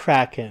dear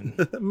Kraken.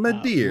 My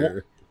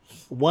dear.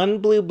 1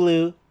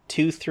 blue,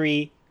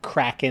 2/3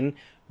 Kraken.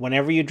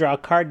 Whenever you draw a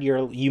card,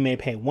 you may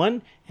pay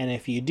 1, and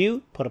if you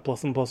do, put a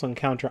 +1/+1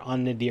 counter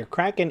on Nadir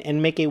Kraken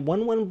and make a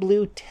 1/1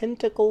 blue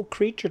tentacle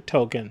creature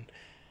token.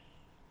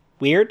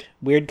 Weird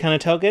kind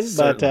of token,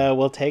 certainly. But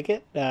we'll take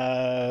it.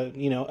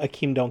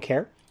 Akeem don't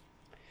care.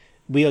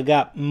 We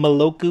got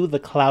Moloku the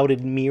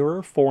Clouded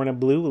Mirror, 4 and a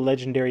blue,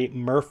 legendary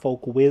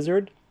Merfolk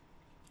Wizard.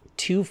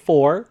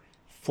 2/4,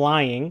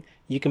 flying.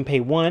 You can pay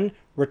 1,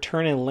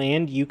 return a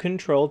land you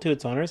control to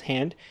its owner's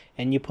hand,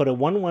 and you put a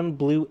 1/1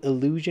 blue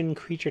illusion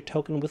creature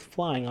token with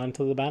flying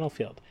onto the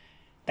battlefield.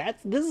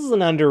 This is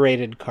an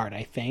underrated card,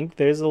 I think.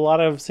 There's a lot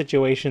of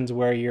situations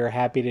where you're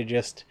happy to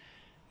just,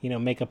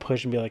 make a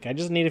push and be like, I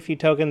just need a few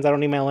tokens. I don't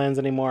need my lands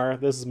anymore.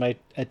 This is my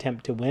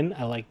attempt to win.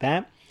 I like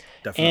that.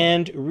 Definitely.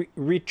 And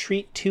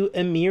retreat to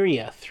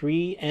Emeria,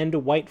 3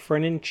 and white for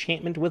an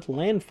enchantment with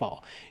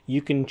landfall.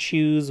 You can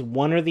choose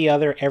one or the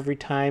other every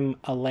time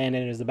a land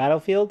enters the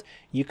battlefield.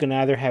 You can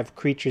either have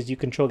creatures you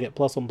control get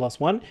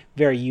 +1/+1,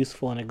 very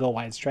useful in a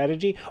go-wide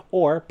strategy,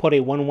 or put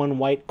a 1/1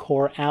 white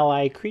core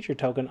ally creature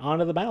token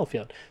onto the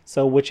battlefield.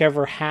 So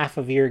whichever half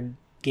of your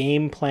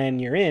game plan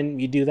you're in,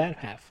 you do that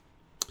half.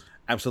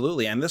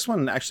 Absolutely. And this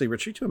one, actually,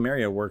 Retreat to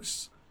Emeria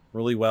works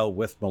really well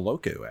with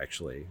Moloku,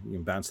 actually. You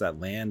can bounce that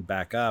land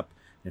back up.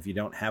 If you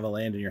don't have a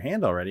land in your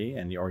hand already,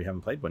 or you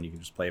haven't played one, you can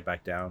just play it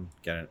back down,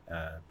 get it,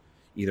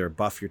 either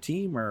buff your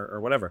team or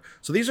whatever.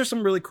 So these are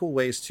some really cool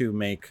ways to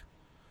make,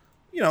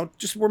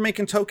 we're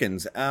making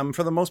tokens.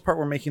 For the most part,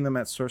 we're making them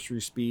at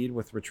sorcery speed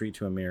with Retreat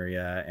to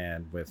Emeria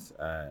and with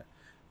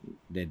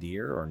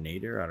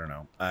Nadir, I don't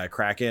know,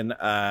 Kraken.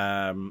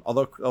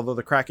 Although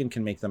the Kraken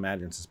can make them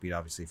at instant speed,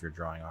 obviously, if you're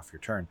drawing off your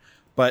turn.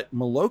 But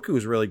Moloku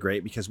is really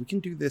great because we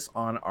can do this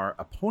on our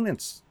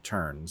opponent's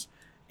turns.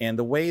 And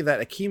the way that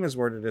Akeem is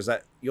worded is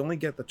that you only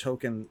get the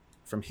token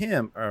from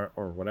him or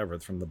whatever,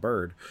 from the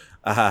bird.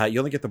 You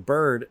only get the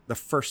bird the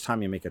first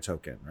time you make a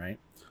token, right?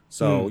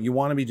 So you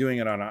want to be doing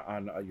it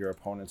on your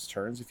opponent's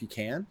turns if you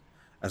can,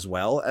 as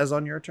well as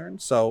on your turn.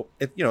 So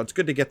it's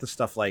good to get the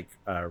stuff like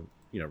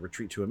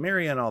Retreat to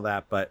Emeria and all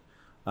that, but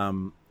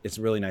it's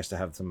really nice to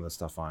have some of the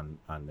stuff on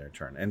their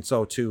turn. And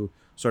so to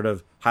sort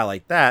of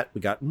highlight that, we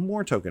got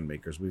more token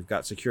makers. We've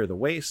got Secure the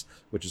Waste,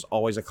 which is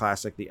always a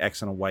classic, the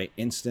X and a white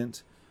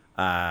instant.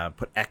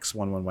 Put X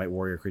 1/1 white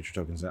warrior creature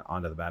tokens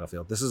onto the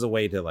battlefield. This is a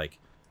way to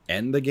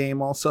end the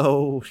game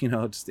also,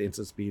 just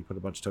instant speed, put a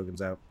bunch of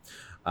tokens out.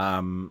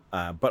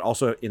 But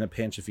also in a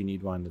pinch if you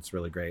need one, it's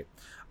really great.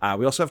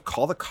 We also have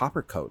Call the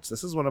Copper Coats.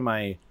 This is one of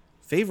my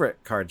favorite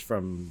cards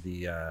from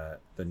the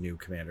new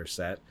Commander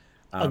set.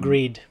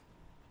 Agreed.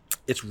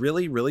 It's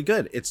really, really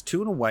good. It's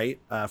 2 and a white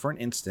for an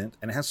instant,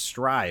 and it has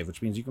Strive,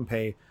 which means you can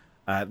pay.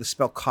 The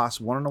spell costs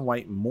 1 and a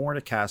white more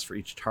to cast for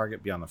each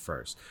target beyond the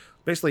first.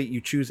 Basically,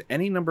 you choose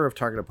any number of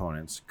target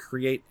opponents,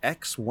 create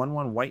X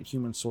 1/1 white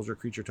human soldier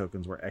creature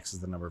tokens, where X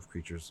is the number of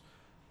creatures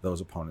those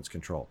opponents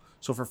control.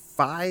 So for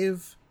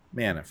 5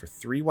 mana, for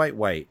 3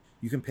 white,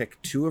 you can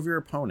pick 2 of your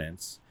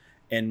opponents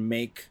and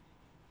make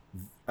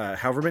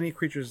however many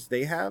creatures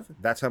they have,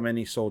 that's how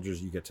many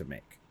soldiers you get to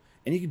make.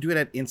 And you can do it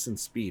at instant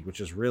speed,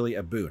 which is really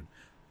a boon.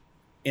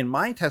 In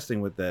my testing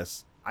with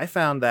this, I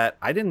found that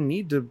I didn't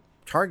need to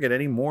target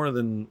any more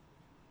than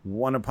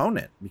one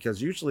opponent,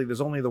 because usually there's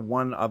only the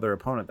one other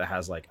opponent that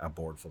has like a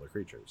board full of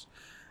creatures.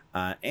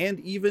 And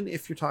even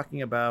if you're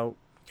talking about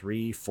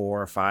 3,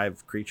 4,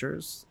 5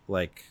 creatures,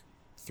 like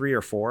 3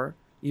 or 4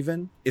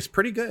 even, it's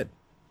pretty good.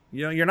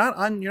 You know, you're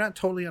not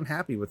totally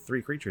unhappy with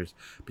 3 creatures,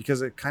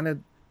 because it kind of,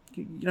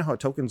 you know how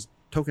token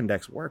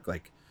decks work.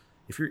 Like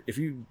if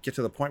you get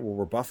to the point where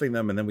we're buffing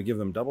them and then we give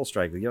them double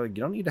strike, you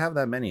don't need to have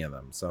that many of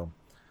them. So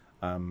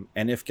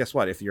and guess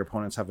what, if your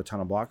opponents have a ton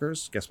of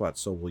blockers, guess what,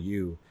 so will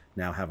you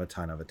now have a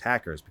ton of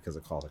attackers, because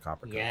it calls a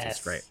copper codes. Yes.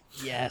 It's great.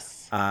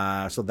 Yes.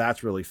 So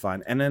that's really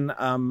fun. And then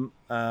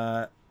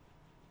a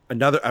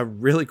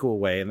really cool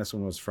way, and this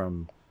one was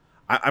from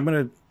I'm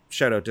gonna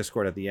shout out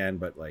Discord at the end,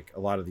 but like a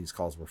lot of these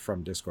calls were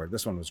from Discord.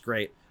 This one was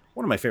great.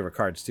 One of my favorite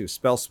cards too,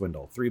 Spell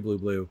Swindle. 3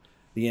 blue.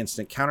 The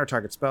instant counter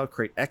target spell,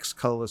 create X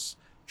colorless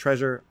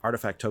treasure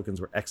artifact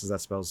tokens where X is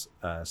that spell's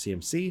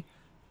CMC,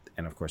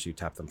 and of course you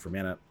tap them for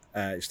mana.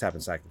 You just tap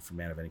and sack them for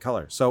mana of any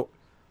color. So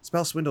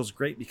Spell Swindle is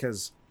great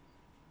because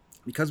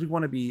we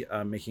want to be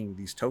making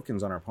these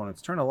tokens on our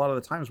opponent's turn. A lot of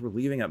the times we're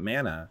leaving up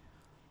mana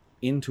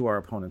into our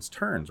opponent's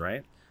turns,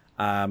 right?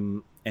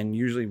 And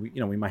usually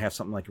we might have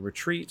something like a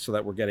retreat, so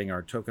that we're getting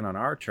our token on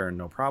our turn,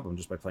 no problem,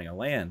 just by playing a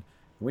land.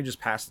 And we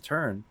just pass the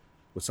turn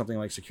with something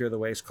like Secure the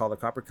Waste, Call the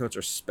Copper Coats,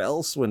 or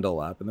Spell Swindle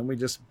up, and then we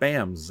just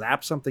bam,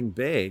 zap something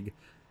big,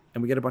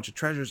 and we get a bunch of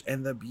treasures.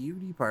 And the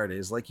beauty part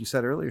is, like you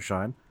said earlier,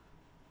 Sean,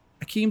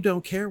 Akeem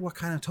don't care what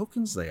kind of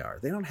tokens they are.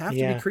 They don't have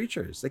to be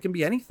creatures. They can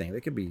be anything.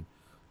 They could be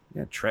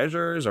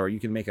treasures, or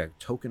you can make a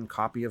token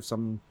copy of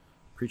some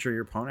creature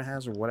your opponent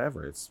has, or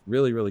whatever. It's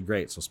really, really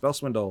great. So Spell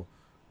Swindle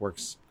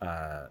works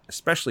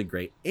especially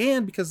great.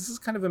 And because this is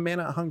kind of a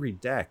mana hungry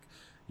deck,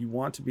 you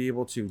want to be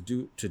able to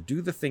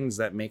do the things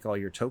that make all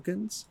your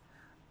tokens,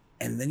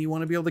 and then you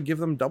want to be able to give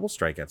them double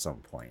strike at some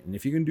point. And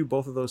if you can do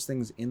both of those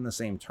things in the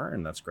same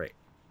turn, that's great.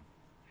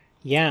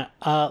 Yeah,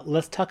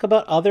 let's talk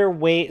about other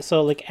ways.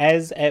 So, like,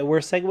 as we're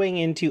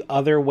segueing into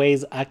other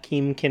ways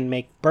Akeem can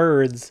make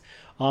birds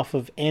off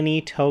of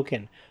any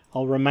token,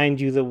 I'll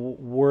remind you the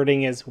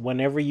wording is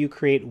whenever you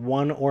create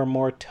 1 or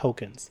more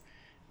tokens.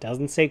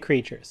 Doesn't say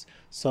creatures.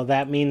 So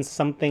that means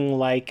something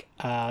like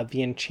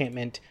the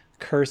enchantment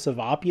Curse of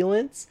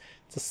Opulence.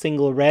 It's a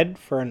single red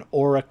for an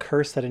aura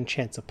curse that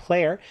enchants a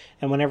player.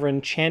 And whenever an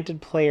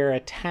enchanted player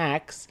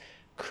attacks,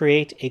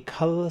 create a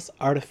colorless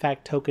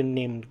artifact token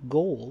named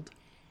Gold.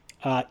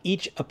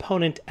 Each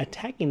opponent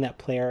attacking that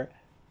player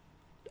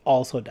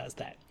also does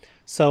that.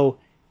 So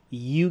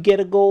you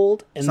get a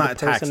gold, and it's not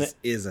the person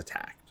is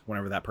attacked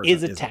whenever that person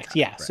is attacked.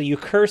 Yeah. Right. So you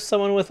curse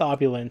someone with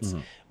opulence,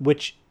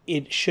 which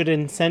it should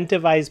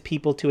incentivize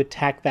people to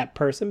attack that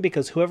person,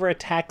 because whoever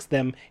attacks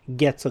them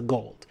gets a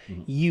gold.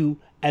 You,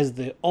 as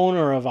the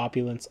owner of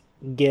opulence,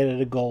 get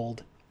a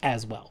gold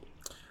as well.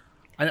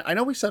 I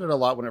know we said it a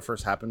lot when it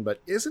first happened,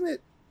 but isn't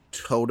it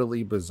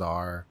totally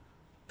bizarre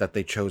that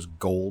they chose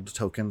gold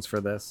tokens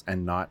for this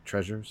and not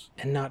treasures?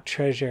 And not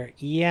treasure,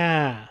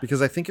 yeah.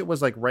 Because I think it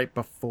was like right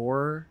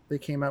before they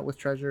came out with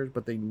treasures,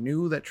 but they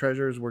knew that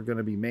treasures were going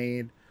to be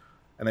made,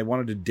 and they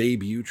wanted to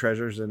debut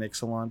treasures in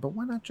Ixalan. But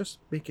why not just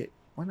make it?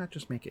 Why not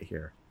just make it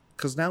here?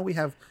 Because now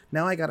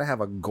I got to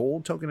have a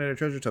gold token and a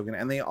treasure token,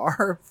 and they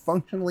are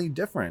functionally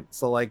different.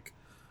 So like,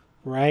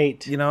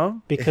 right?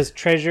 Because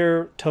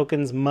treasure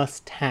tokens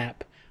must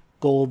tap,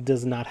 gold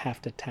does not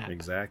have to tap.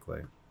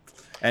 Exactly.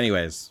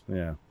 Anyways,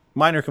 yeah.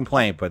 Minor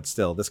complaint, but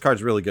still, this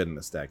card's really good in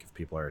this deck if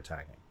people are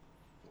attacking.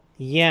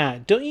 Yeah.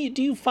 Do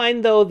you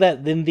find, though,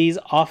 that then these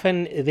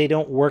often they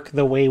don't work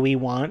the way we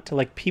want?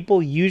 Like,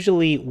 people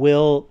usually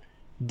will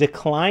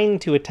decline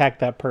to attack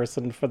that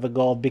person for the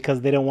gold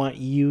because they don't want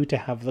you to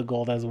have the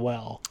gold as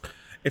well.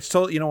 It's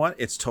totally, you know what?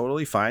 It's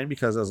totally fine,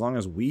 because as long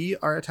as we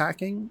are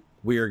attacking,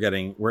 we're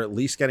at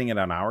least getting it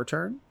on our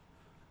turn.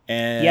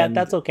 And yeah,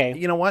 that's okay.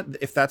 You know what?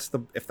 If that's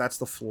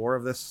the floor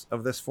of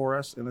this for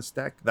us in this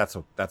deck, that's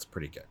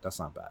pretty good. That's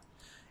not bad.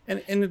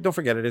 And don't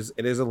forget, it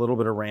is a little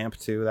bit of ramp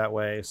too that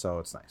way, so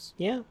it's nice.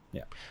 Yeah.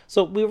 Yeah.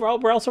 So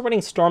we're also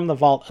running Storm the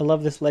Vault. I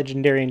love this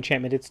legendary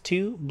enchantment. It's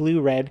 2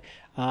 blue-red,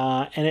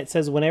 and it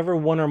says whenever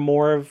one or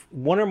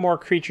more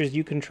creatures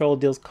you control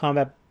deals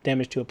combat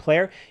damage to a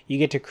player, you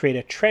get to create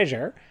a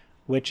treasure,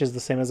 which is the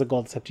same as a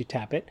gold except you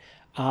tap it.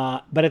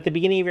 But at the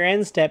beginning of your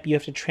end step, you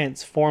have to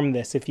transform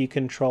this if you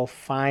control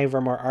 5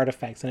 or more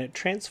artifacts. And it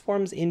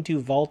transforms into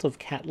Vault of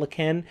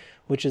Catlacan,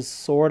 which is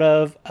sort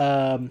of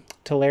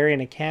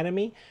Tolarian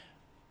Academy.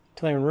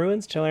 Tolarian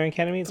Ruins? Tolarian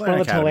Academy? It's one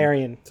of the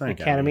Tolarian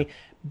Academy.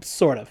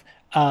 Sort of.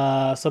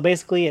 So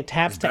basically, it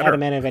taps to add a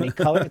mana of any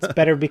color. It's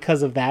better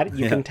because of that.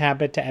 You can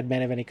tap it to add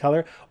mana of any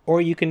color,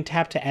 or you can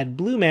tap to add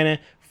blue mana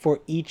for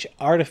each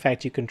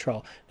artifact you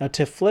control. Now,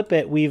 to flip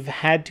it, we've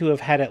had to have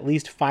had at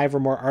least 5 or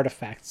more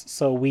artifacts.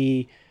 So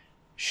we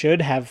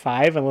should have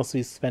 5 unless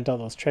we spent all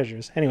those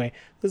treasures. Anyway,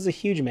 this is a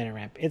huge mana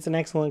ramp. It's an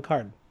excellent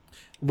card.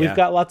 We've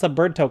got lots of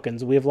bird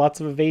tokens. We have lots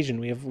of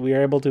evasion. We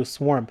are able to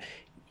swarm.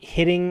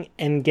 Hitting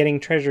and getting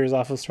treasures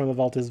off of Storm the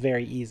Vault is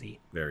very easy.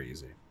 Very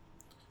easy.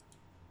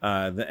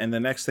 And the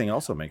next thing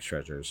also makes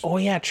treasures. Oh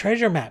yeah,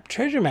 treasure map.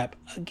 Treasure map.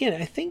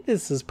 Again, I think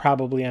this is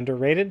probably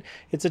underrated.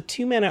 It's a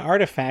 2-mana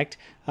artifact.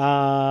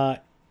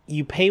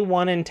 You pay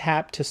 1 and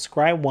tap to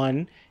scry 1,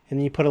 and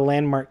then you put a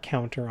landmark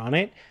counter on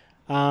it.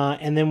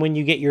 And then when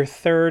you get your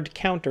 3rd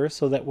counter,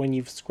 so that when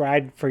you've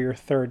scried for your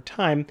 3rd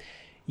time,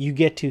 you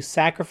get to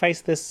sacrifice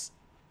this.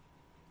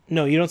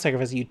 No, you don't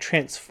sacrifice it. You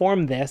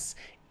transform this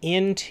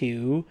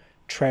into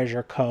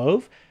Treasure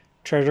Cove.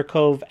 Treasure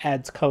Cove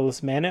adds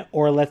colorless mana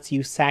or lets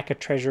you sack a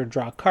treasure,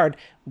 draw a card.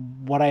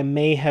 What I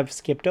may have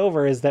skipped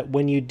over is that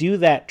when you do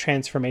that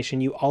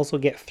transformation, you also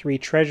get 3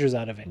 treasures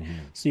out of it. Mm-hmm.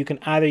 So you can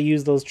either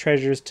use those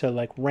treasures to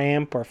like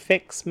ramp or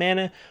fix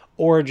mana,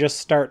 or just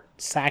start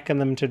sacking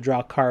them to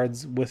draw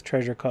cards with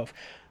Treasure Cove.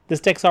 This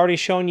deck's already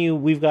shown you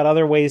we've got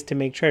other ways to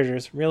make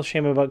treasures. Real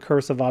shame about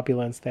Curse of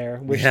Opulence there.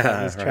 Wish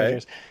that was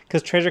treasures.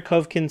 Because Treasure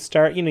Cove can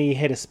start, you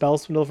hit a spell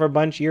swindle for a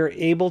bunch. You're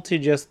able to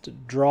just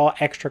draw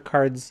extra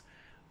cards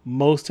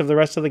most of the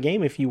rest of the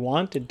game if you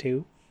wanted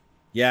to.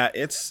 Yeah,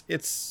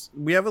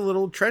 we have a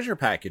little treasure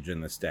package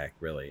in this deck,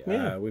 really.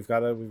 Yeah. We've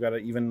got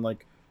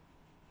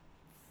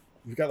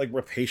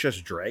Rapacious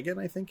Dragon,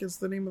 I think is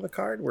the name of the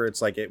card, where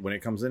it's like when it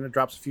comes in, it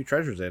drops a few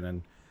treasures in,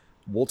 and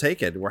we'll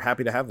take it. We're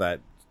happy to have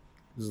that.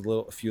 There's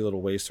a few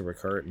little ways to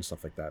recur it and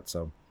stuff like that,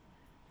 so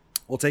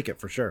we'll take it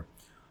for sure.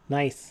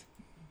 Nice.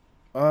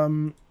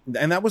 And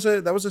that was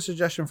a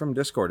suggestion from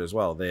Discord as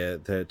well.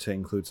 To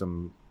include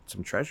some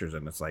treasures,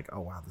 and it's like,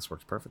 oh wow, this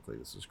works perfectly.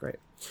 This is great.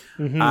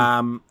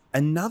 Mm-hmm.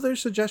 Another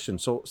suggestion.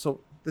 So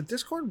the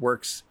Discord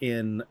works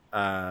in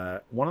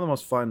one of the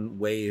most fun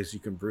ways you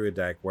can brew a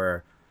deck,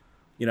 where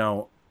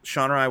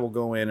Sean or I will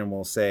go in and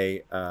we'll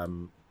say,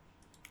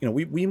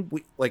 we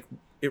like,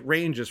 it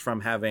ranges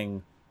from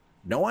having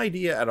no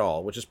idea at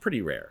all, which is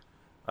pretty rare,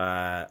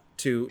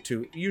 to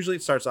usually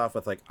it starts off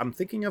with like, I'm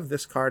thinking of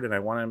this card and I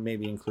want to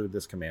maybe include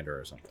this commander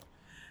or something,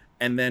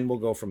 and then we'll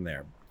go from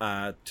there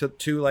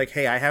to like,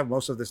 hey, I have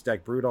most of this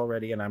deck brewed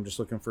already and I'm just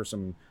looking for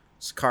some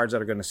cards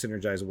that are going to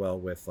synergize well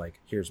with, like,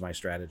 here's my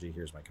strategy,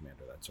 here's my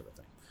commander, that sort of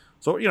thing.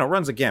 So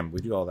runs a gamut.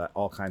 We do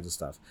all kinds of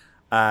stuff.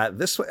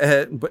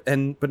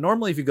 But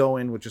normally if you go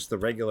in with just the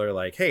regular,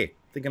 like, hey,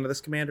 thinking of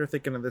this commander,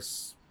 thinking of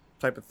this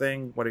type of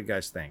thing, what do you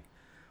guys think?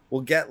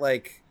 We'll get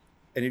like,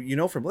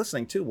 and from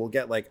listening too, we'll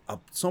get like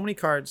so many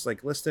cards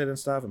like listed and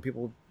stuff, and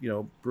people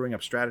brewing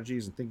up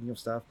strategies and thinking of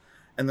stuff.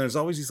 And there's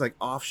always these like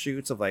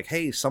offshoots of like,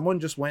 hey, someone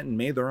just went and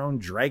made their own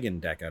dragon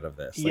deck out of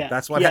this. Like,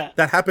 that's what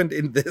that happened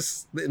in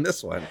this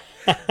one.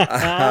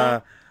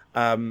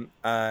 And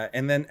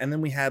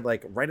then we had,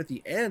 like, right at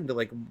the end,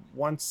 like,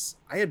 once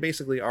I had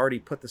basically already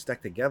put this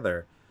deck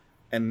together,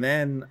 and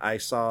then I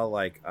saw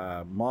like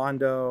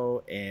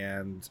Mondo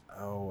and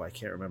I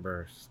can't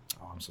remember.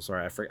 Oh, I'm so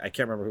sorry. I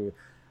can't remember who.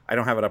 I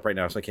don't have it up right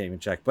now, so I can't even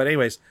check. But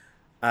anyways,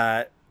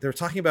 they were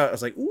talking about. I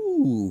was like,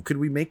 ooh, could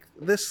we make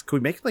this? Could we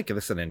make like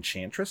this an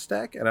Enchantress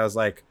deck? And I was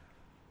like,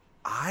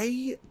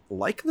 I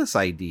like this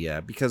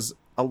idea, because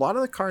a lot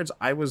of the cards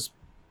I was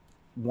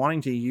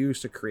wanting to use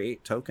to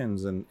create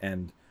tokens and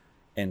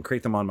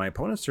create them on my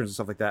opponent's turns and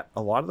stuff like that,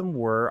 I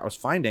was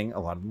finding a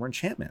lot of them were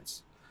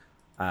enchantments.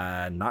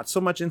 Not so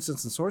much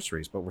instants and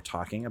sorceries, but we're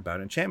talking about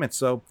enchantments.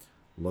 So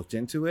looked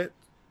into it,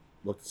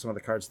 looked at some of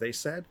the cards they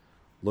said,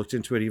 looked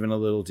into it even a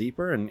little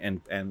deeper,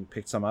 and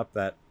picked some up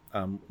that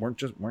weren't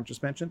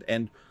just mentioned.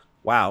 And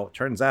wow,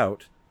 turns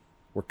out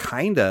we're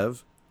kind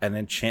of an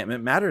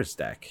Enchantment Matters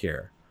deck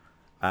here,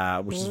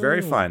 which is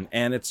very fun.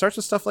 And it starts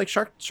with stuff like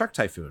Shark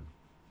Typhoon.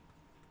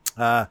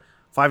 5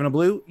 and a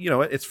blue,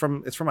 it's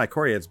from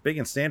Ikoria. It's big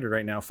and standard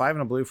right now. 5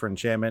 and a blue for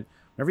enchantment.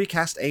 Whenever you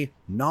cast a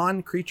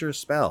non-creature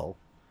spell,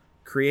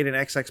 create an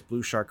XX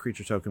blue shark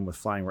creature token with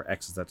flying, where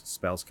X is that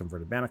spell's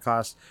converted mana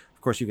cost.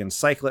 Of course, you can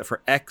cycle it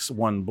for X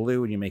 1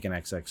 blue, and you make an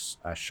XX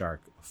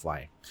shark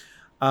fly.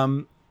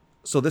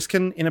 So this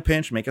can, in a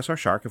pinch, make us our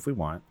shark if we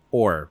want.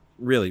 Or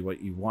really,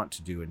 what you want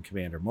to do in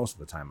Commander most of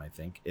the time, I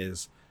think,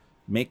 is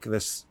make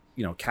this,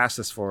 cast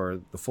this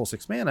for the full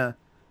 6 mana,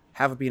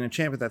 have it be an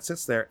enchantment that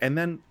sits there, and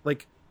then,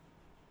 like,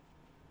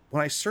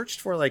 when I searched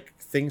for like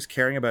things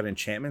caring about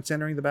enchantments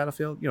entering the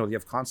battlefield, you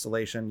have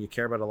Constellation, you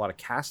care about a lot of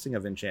casting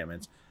of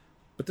enchantments,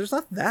 but there's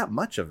not that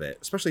much of it,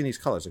 especially in these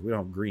colors. Like, we don't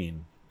have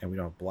green and we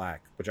don't have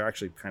black, which are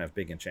actually kind of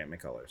big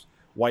enchantment colors.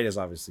 White is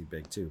obviously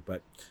big too,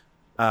 but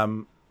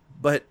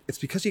it's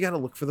because you got to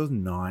look for those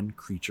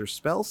non-creature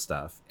spell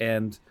stuff,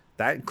 and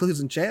that includes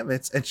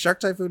enchantments. And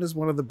Shark Typhoon is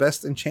one of the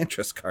best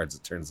Enchantress cards,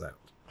 it turns out.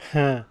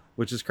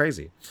 Which is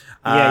crazy.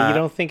 Yeah, you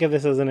don't think of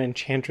this as an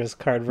Enchantress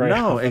card very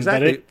often,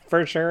 exactly. but it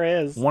for sure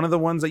is. One of the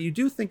ones that you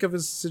do think of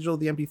is Sigil of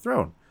the Empty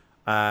Throne.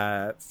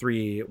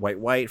 3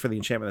 white for the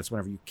enchantment. That's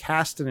whenever you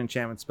cast an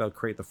enchantment spell,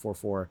 create the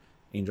 4/4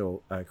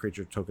 angel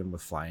creature token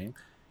with flying.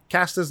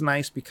 Cast is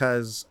nice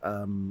because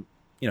you're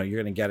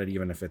going to get it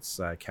even if it's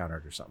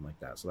countered or something like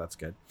that. So that's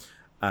good.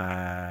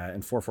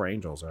 And 4/4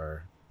 angels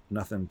are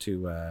nothing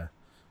to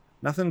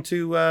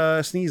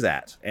sneeze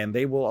at, and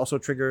they will also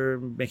trigger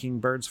making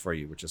birds for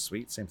you, which is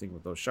sweet. Same thing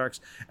with those sharks.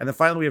 And then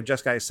finally we have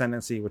Jeskai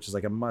Ascendancy, which is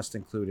like a must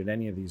include in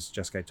any of these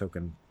Jeskai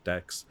token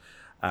decks.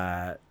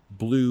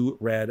 Blue,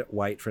 red,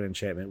 white for an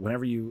enchantment.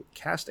 Whenever you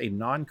cast a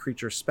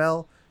non-creature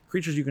spell,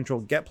 creatures you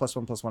control get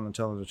 +1/+1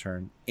 until end of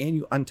turn, and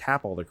you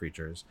untap all the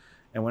creatures.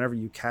 And whenever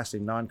you cast a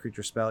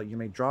non-creature spell, you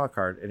may draw a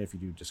card, and if you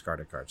do, discard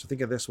a card. So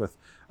think of this with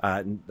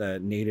the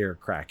Nadir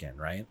Kraken,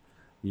 right?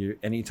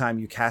 Anytime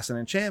you cast an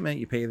enchantment,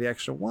 you pay the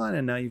extra 1,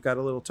 and now you've got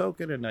a little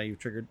token, and now you've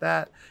triggered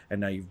that,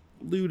 and now you've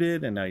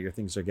looted, and now your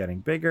things are getting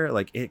bigger.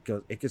 Like it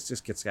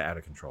just gets out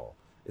of control.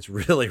 It's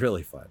really,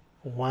 really fun.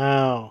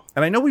 Wow.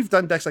 And I know we've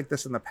done decks like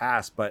this in the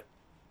past, but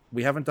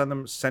we haven't done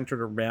them centered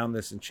around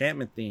this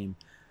enchantment theme,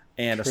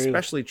 and True.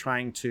 especially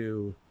trying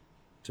to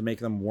make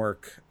them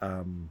work.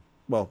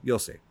 Well, you'll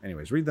see.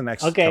 Anyways, read the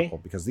next couple,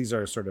 because these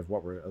are sort of a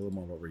little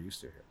more what we're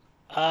used to here.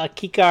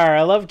 Kikar.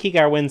 I love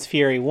Kikar Wind's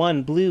Fury.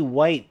 1 blue,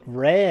 white,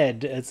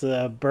 red. It's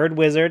a bird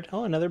wizard.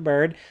 Oh, another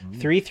bird.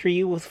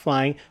 3/3 with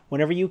flying.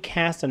 Whenever you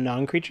cast a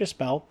non-creature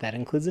spell, that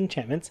includes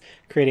enchantments,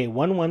 create a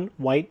 1/1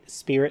 white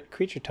spirit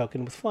creature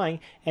token with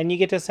flying, and you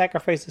get to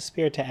sacrifice a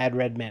spirit to add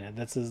red mana.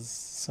 This is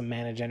some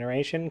mana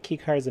generation.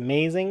 Kikar is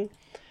amazing.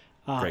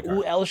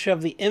 Elsha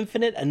of the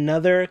Infinite,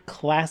 another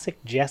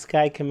classic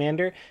Jeskai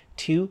commander.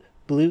 2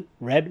 blue,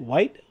 red,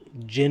 white.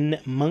 Jin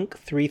Monk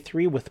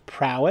 3/3 with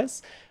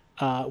prowess.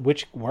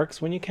 Which works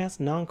when you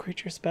cast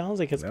non-creature spells.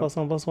 It gets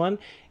 +1/+1.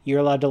 You're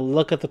allowed to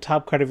look at the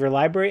top card of your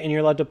library, and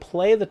you're allowed to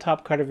play the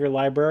top card of your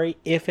library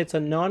if it's a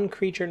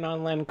non-creature,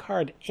 non-land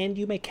card, and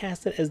you may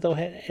cast it as though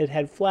it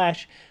had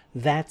flash.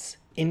 That's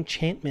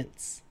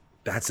enchantments.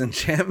 That's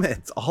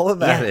enchantments. All of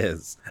that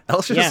is.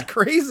 Elsha is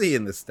crazy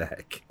in this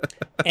deck.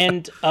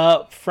 And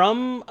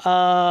from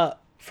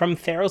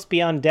Theros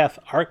Beyond Death,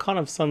 Archon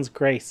of Sun's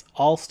Grace,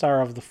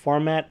 all-star of the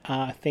format.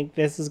 I think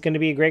this is going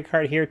to be a great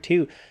card here,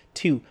 too.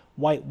 2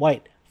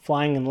 white,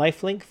 flying and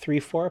lifelink.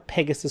 3/4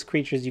 Pegasus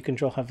creatures you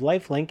control have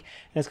lifelink,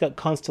 and it's got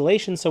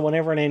Constellation, so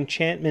whenever an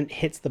enchantment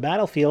hits the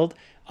battlefield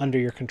under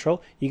your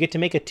control, you get to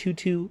make a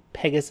 2/2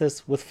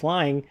 Pegasus with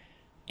flying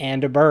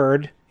and a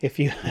bird if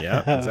you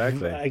have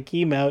a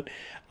Keynote,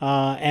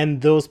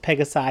 and those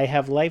Pegasi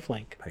have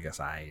lifelink.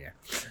 Pegasi,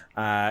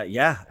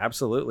 yeah,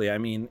 absolutely. I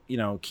mean,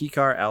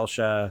 Kikar,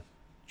 Elsha,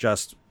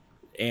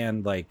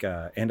 and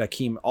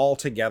Akeem all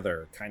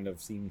together kind of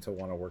seem to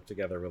want to work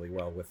together really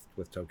well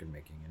with token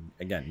making. And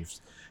again,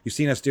 you've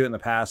seen us do it in the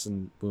past,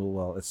 and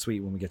it's sweet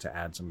when we get to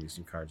add some of these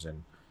new cards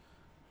in,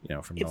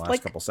 from the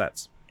last couple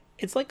sets.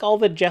 It's like all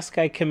the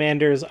Jeskai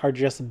commanders are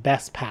just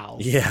best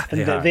pals. Yeah,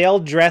 they all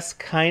dress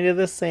kind of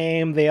the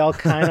same. They all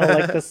kind of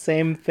like the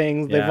same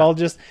things. Yeah.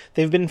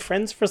 They've been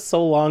friends for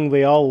so long.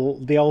 They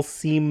all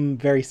seem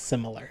very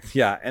similar.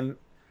 Yeah,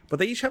 but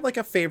they each have like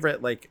a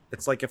favorite. Like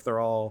it's like if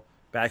they're all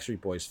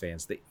Backstreet Boys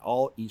fans, they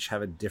all each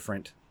have a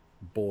different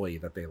boy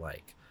that they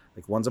like.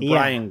 Like one's a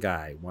Brian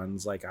guy,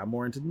 one's like I'm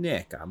more into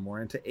Nick, I'm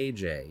more into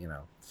AJ.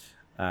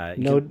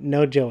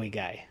 No Joey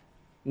guy.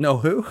 No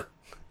who?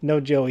 No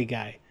Joey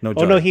guy. No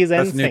Joey. Oh no, he's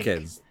NSYNC. That's New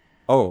Kids.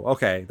 Oh,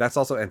 okay, that's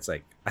also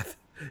NSYNC.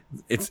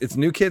 It's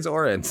New Kids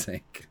or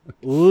NSYNC.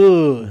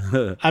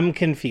 Ooh, I'm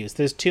confused.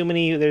 There's too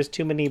many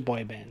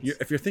boy bands.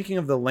 If you're thinking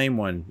of the lame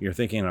one, you're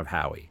thinking of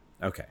Howie.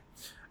 Okay.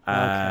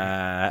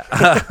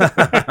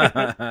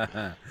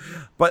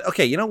 But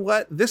okay, you know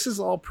what? This is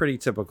all pretty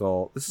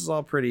typical. This is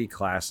all pretty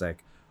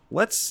classic.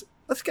 Let's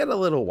get a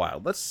little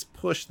wild. Let's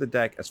push the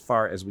deck as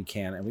far as we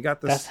can. And we got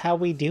this. That's how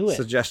we do it.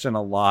 Suggestion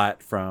a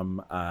lot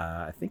from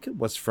I think it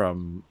was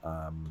from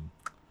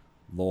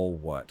Lol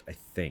What. I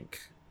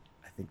think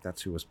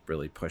that's who was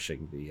really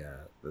pushing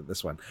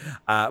this one.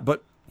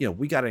 But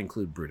we got to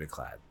include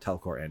Brutaclad,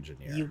 Telcor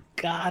Engineer. You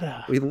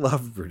gotta. We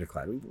love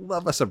Brutaclad. We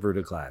love us a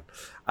Brutaclad.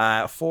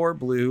 4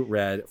 blue,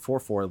 red,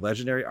 4/4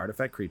 legendary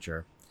artifact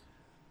creature.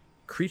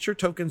 Creature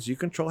tokens you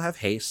control have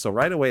haste, so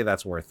right away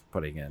that's worth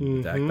putting in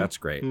the deck. That's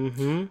great.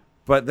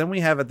 But then we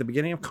have at the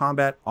beginning of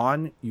combat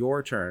on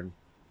your turn,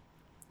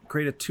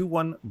 create a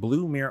 2/1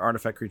 blue mirror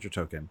artifact creature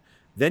token.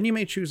 Then you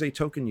may choose a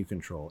token you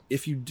control.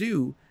 If you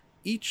do,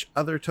 each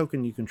other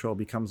token you control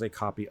becomes a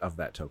copy of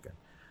that token.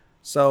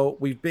 So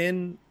we've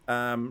been,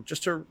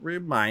 just to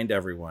remind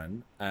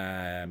everyone,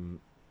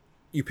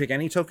 you pick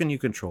any token you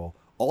control.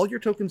 All your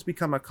tokens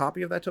become a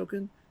copy of that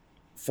token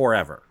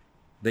forever.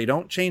 They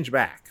don't change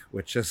back,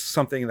 which is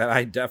something that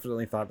I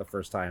definitely thought the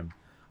first time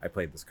I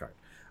played this card.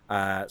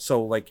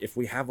 So like if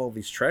we have all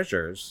these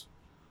treasures,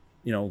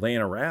 laying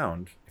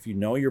around, if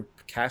you're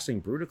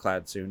casting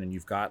Brutaclad soon and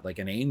you've got like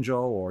an angel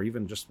or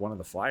even just one of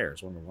the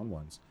flyers, one of the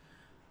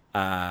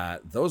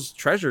 1/1s, those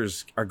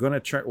treasures are going to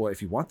turn, well,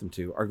 if you want them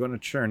to, are going to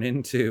turn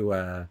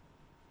into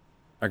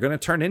are going to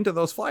turn into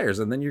those flyers,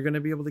 and then you're going to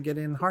be able to get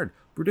in hard.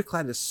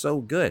 Brutaclad is so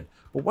good.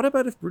 But what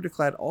about if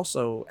Brutaclad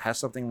also has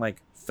something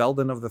like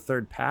Felden of the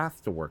Third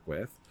Path to work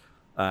with?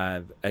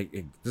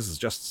 This is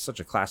just such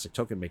a classic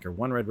token maker.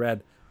 1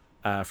 red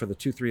for the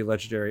 2/3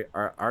 legendary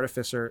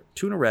Artificer.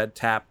 2 and a red,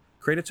 tap.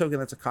 Create a token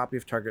that's a copy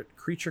of target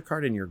creature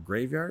card in your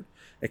graveyard,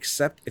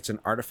 except it's an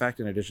artifact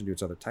in addition to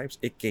its other types.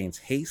 It gains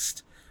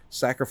haste.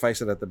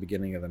 Sacrifice it at the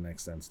beginning of the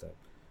next end step.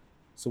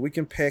 So we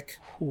can pick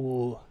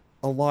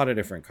a lot of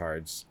different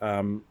cards.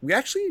 We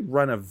actually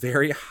run a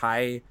very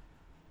high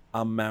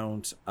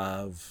amount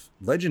of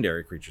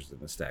legendary creatures in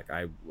this deck.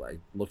 I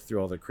looked through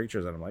all the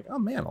creatures and I'm like, oh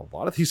man, a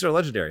lot of these are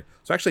legendary.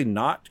 So actually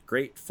not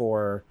great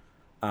for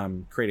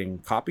creating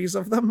copies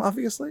of them,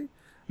 obviously.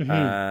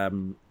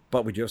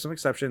 But we do have some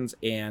exceptions,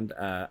 and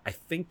I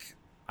think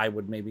I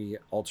would maybe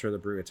alter the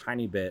brew a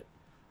tiny bit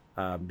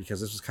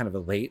because this was kind of a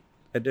late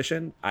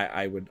edition.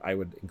 I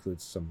would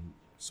include some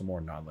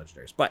more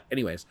non-legendaries. But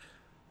anyways,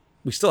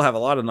 we still have a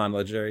lot of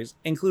non-legendaries,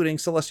 including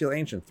Celestial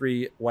Ancient,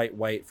 3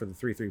 white for the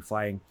 3/3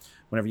 flying.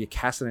 Whenever you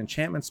cast an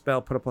enchantment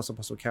spell, put a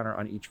 +1/+1 counter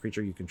on each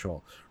creature you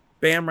control.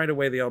 Bam, right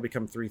away they all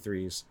become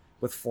 3/3s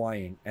with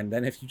flying. And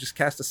then if you just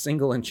cast a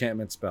single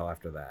enchantment spell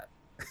after that,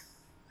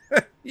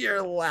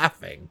 you're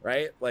laughing,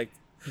 right? Like,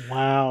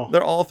 wow.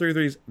 They're all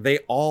 3/3s. They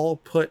all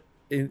put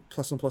in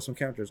 +1/+1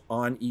 counters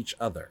on each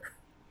other.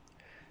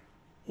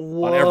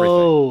 Whoa. On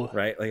everything,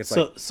 right? Like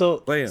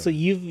so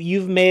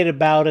you've made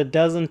about a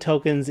dozen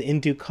tokens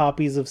into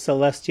copies of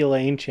Celestial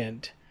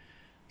Ancient.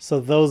 So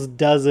those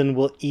dozen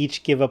will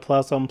each give a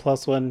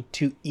 +1/+1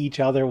 to each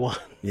other one.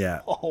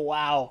 Yeah. Oh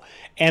wow.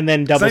 And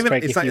then double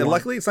strike.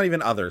 Luckily it's not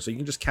even other, so you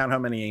can just count how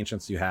many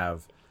ancients you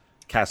have,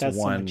 cast one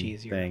so much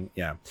easier. Thing.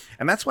 Yeah.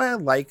 And that's why I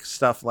like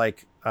stuff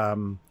like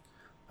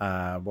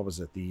what was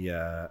it?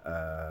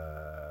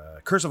 The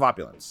Curse of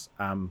Opulence.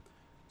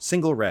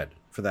 Single red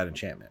for that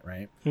enchantment,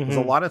 right? There's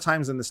a lot of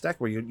times in this deck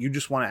where you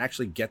just want to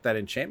actually get that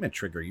enchantment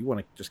trigger. You want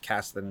to just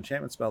cast that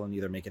enchantment spell and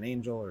either make an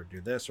angel or do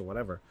this or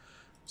whatever.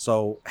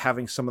 So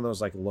having some of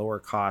those like lower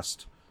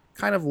cost,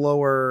 kind of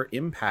lower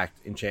impact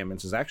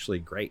enchantments is actually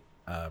great.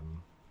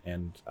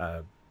 And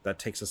that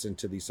takes us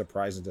into the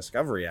surprise and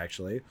discovery,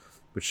 actually,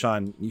 which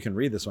Sean, you can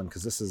read this one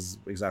because this is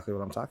exactly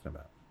what I'm talking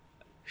about.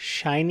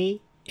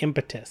 Shiny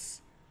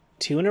Impetus.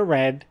 2 and a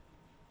red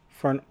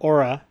for an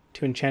aura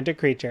to enchant a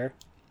creature.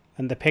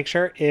 And the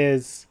picture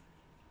is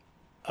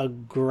a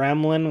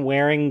gremlin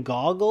wearing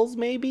goggles,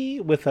 maybe,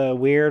 with a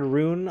weird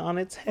rune on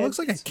its head. It looks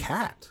like a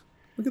cat.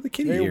 Look at the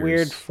kitty Very ears.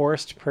 Weird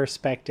forced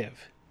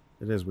perspective.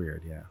 It is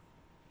weird, yeah.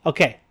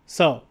 Okay,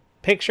 so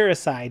picture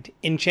aside,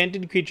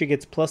 enchanted creature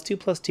gets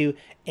 +2/+2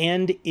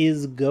 and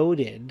is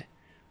goaded.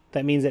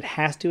 That means it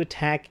has to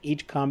attack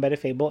each combat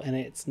if able, and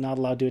it's not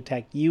allowed to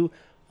attack you,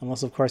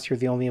 unless, of course, you're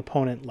the only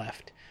opponent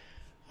left.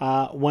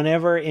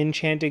 Whenever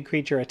enchanted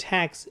creature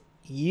attacks,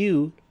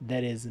 you,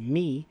 that is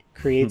me,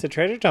 creates a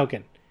treasure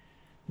token.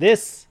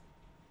 This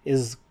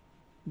is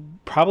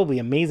probably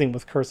amazing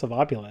with Curse of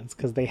Opulence,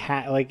 because they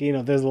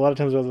there's a lot of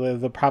times where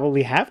they'll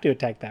probably have to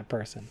attack that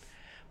person.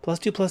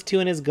 +2/+2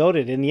 and is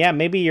goaded. And yeah,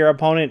 maybe your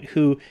opponent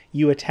who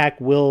you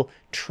attack will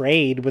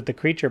trade with the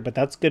creature, but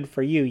that's good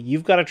for you.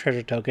 You've got a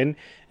treasure token,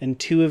 and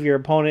 2 of your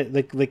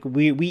opponent,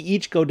 we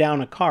each go down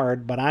a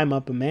card, but I'm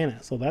up a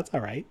mana, so that's all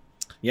right.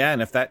 Yeah,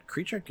 and if that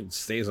creature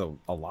stays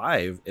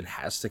alive, it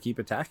has to keep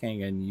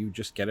attacking, and you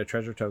just get a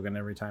treasure token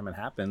every time it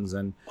happens.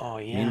 And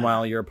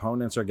meanwhile, your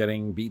opponents are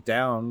getting beat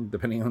down,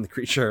 depending on the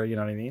creature, you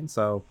know what I mean?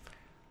 So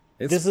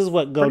this is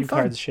what goad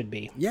cards should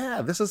be.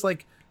 Yeah, this is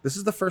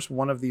the first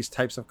one of these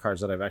types of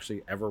cards that I've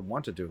actually ever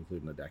wanted to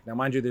include in the deck. Now,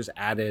 mind you, there's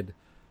added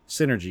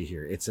synergy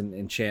here. It's an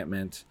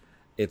enchantment.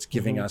 It's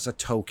giving us a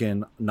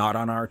token, not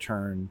on our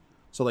turn.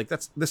 So like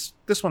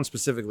this one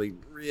specifically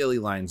really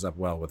lines up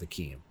well with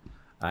Akeem.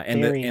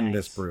 In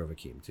this brew of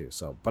Akeem too.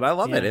 So, but I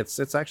love it.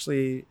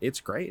 It's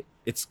great.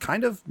 It's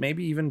kind of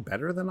maybe even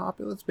better than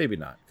Opulence. Maybe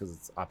not,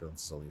 because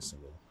Opulence is only a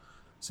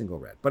single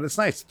red. But it's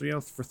nice.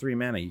 For 3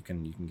 mana, you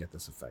can get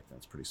this effect, and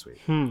it's pretty sweet.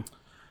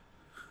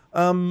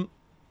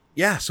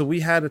 Yeah, so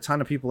we had a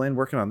ton of people in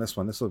working on this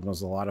one. This one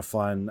was a lot of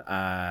fun.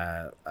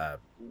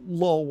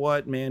 Lol,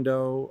 what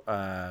Mando,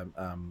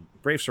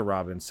 Brave Sir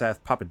Robin,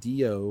 Seth,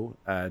 Papadio,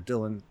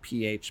 Dylan,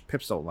 PH,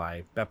 Pips Don't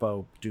Lie,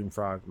 Beppo,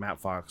 Doomfrog,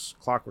 Matt Fox,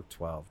 Clockwork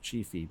 12,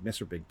 Chiefy,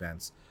 Mr. Big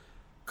Benz.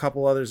 A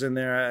couple others in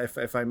there.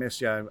 If I missed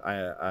you,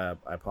 I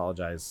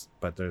apologize.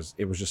 But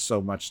it was just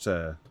so much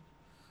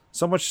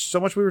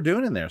we were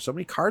doing in there. So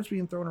many cards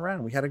being thrown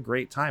around. We had a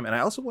great time. And I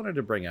also wanted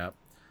to bring up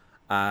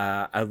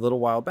a little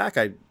while back.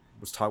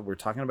 We're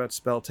talking about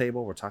Spell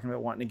Table. We're talking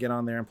about wanting to get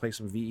on there and play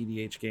some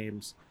VEDH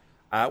games.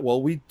 Well,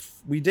 we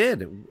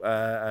did.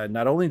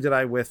 Not only did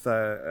I with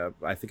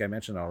I think I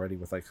mentioned already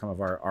with like some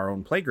of our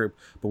own play group,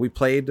 but we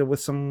played with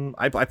some.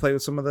 I played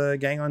with some of the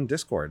gang on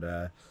Discord.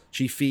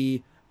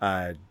 Chiefy,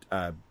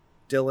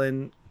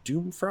 Dylan,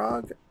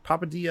 Doomfrog,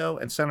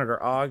 Papadio, and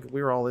Senator Og.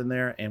 We were all in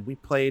there, and we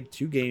played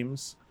 2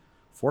 games,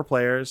 4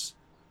 players,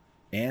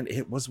 and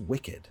it was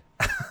wicked.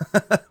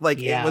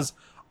 It was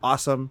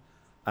awesome.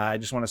 I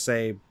just want to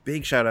say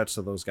big shout outs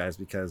to those guys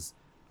because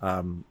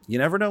You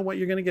never know what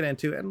you're going to get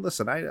into. And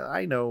listen,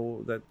 I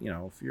know that,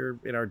 if you're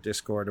in our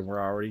Discord and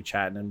we're already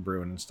chatting and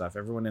brewing and stuff,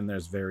 everyone in there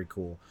is very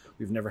cool.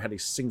 We've never had a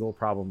single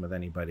problem with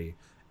anybody.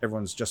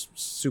 Everyone's just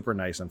super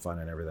nice and fun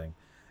and everything.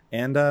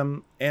 And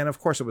of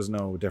course it was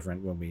no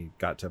different when we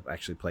got to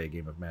actually play a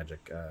game of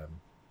Magic,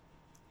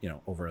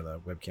 over the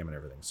webcam and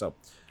everything. So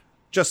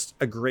just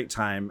a great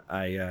time.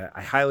 I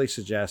highly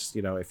suggest,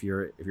 if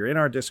you're in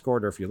our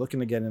Discord or if you're looking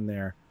to get in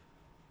there,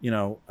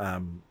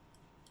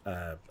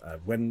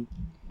 when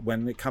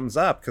it comes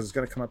up, because it's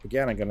going to come up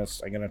again, I'm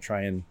gonna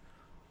try and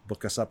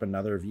book us up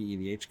another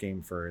VEDH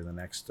game for the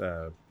next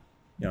in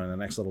the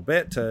next little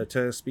bit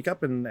to speak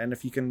up, and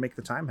if you can make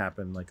the time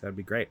happen, like, that'd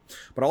be great.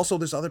 But also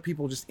there's other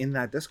people just in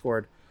that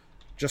Discord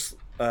just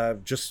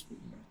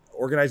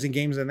organizing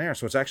games in there,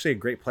 so it's actually a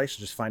great place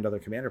to just find other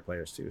Commander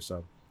players too.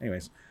 So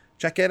anyways,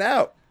 check it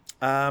out.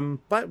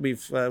 But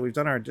we've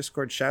done our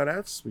Discord shout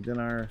outs, we've done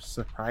our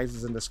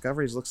surprises and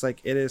discoveries. Looks like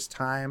it is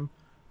time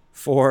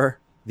for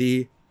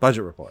the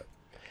budget report.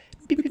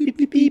 We're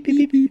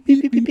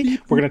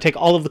going to take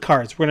all of the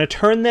cards. We're going to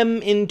turn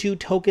them into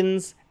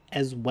tokens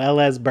as well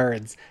as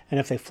birds. And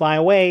if they fly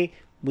away,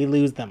 we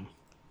lose them.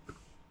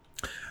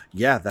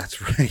 Yeah,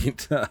 that's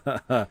right.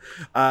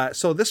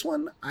 So this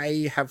one,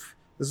 this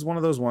is one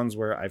of those ones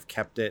where I've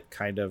kept it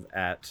kind of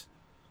at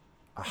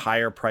a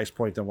higher price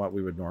point than what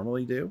we would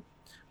normally do,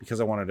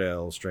 because I wanted to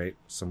illustrate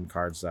some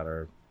cards that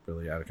are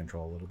really out of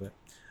control a little bit.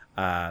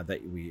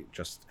 That we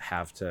just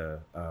have to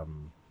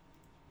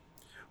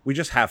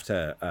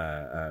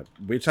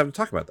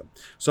talk about them.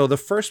 So the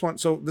first one,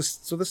 so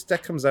this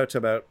deck comes out to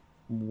about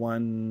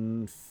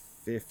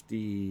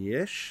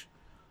 150-ish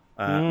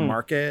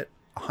market.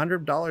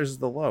 $100 is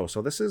the low,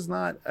 so this is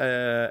not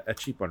a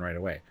cheap one right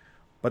away,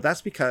 but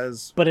that's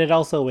because it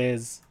also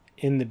is,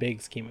 in the big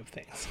scheme of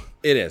things,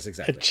 it is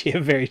exactly a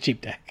very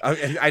cheap deck.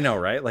 I know,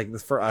 right? Like,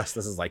 for us,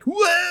 this is like,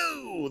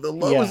 whoa, the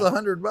low is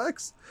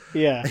 $100.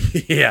 Yeah.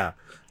 Yeah,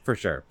 for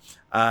sure.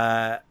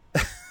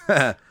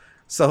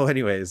 So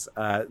anyways,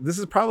 this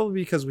is probably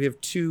because we have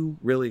two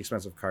really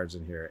expensive cards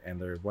in here, and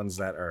they're ones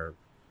that are,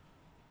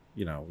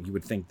 you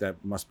would think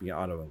that must be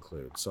auto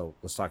include. So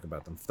let's talk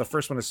about them. The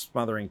first one is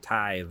Smothering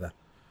Tithe.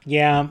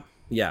 Yeah,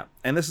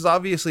 and this is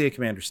obviously a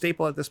Commander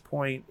staple at this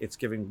point. It's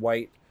giving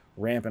white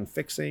ramp and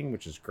fixing,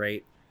 which is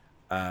great.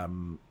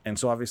 And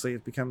so obviously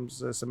it becomes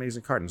this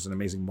amazing card, and it's an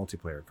amazing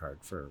multiplayer card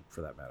for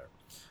that matter.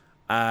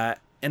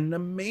 An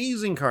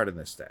amazing card in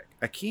this deck,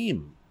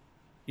 Akeem.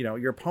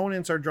 Your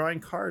opponents are drawing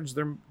cards.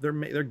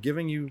 They're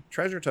giving you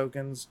treasure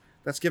tokens.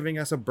 That's giving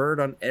us a bird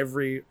on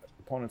every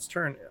opponent's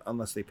turn,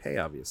 unless they pay,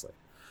 obviously.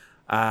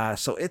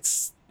 So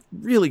it's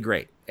really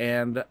great,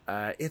 and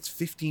it's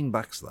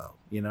 $15 though,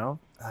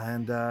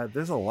 and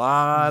there's a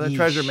lot of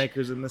treasure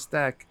makers in this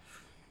deck,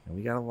 and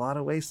we got a lot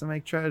of ways to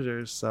make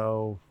treasures.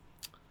 So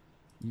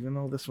even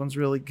though this one's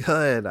really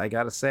good, I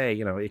gotta say,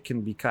 it can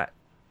be cut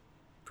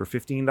for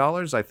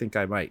 $15. I think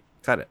I might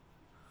cut it.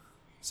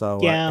 So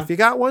if you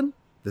got one,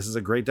 this is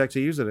a great deck to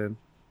use it in.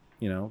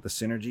 The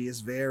synergy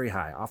is very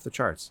high, off the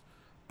charts,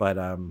 but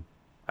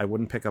I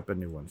wouldn't pick up a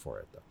new one for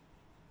it though.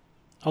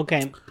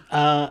 Okay.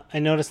 I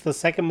noticed the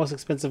second most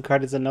expensive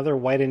card is another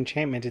white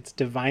enchantment. It's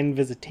Divine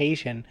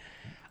Visitation.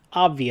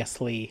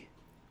 Obviously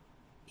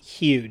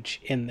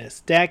huge in this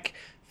deck.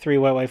 3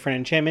 white for an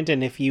enchantment,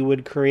 and if you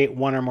would create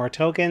one or more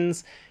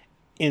tokens,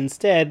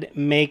 instead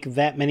make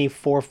that many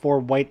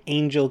 4/4 white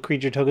angel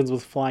creature tokens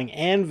with flying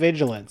and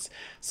vigilance.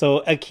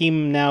 So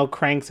Akeem now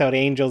cranks out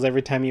angels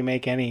every time you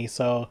make any.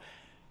 So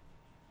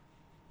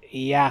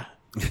yeah.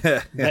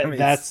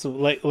 That's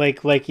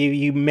like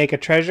you make a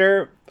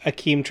treasure,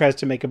 Akeem tries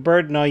to make a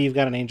bird, now you've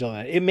got an angel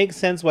in it. It makes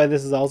sense why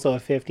this is also a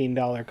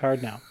 $15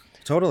 card now.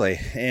 Totally.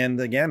 And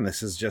again,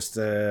 this is just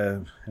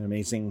an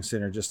amazing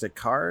synergistic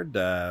card.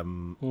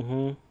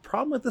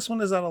 Problem with this one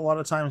is that a lot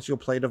of times you'll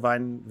play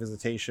Divine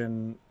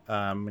Visitation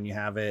when you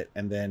have it,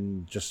 and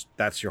then just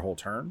that's your whole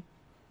turn.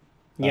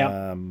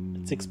 Yeah,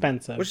 it's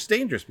expensive, which is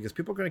dangerous because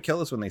people are going to kill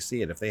this when they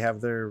see it. If they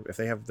have their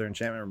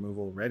enchantment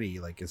removal ready,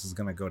 like, this is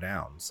going to go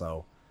down.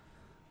 So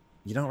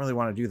you don't really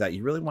want to do that.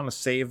 You really want to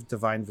save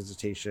Divine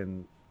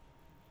Visitation.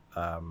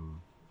 Well,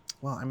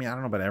 I mean, I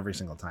don't know about every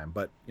single time,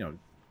 but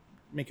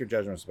make your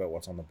judgments about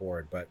what's on the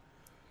board. But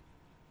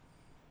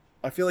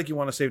I feel like you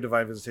want to save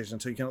Divine Visitation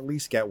until you can at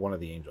least get one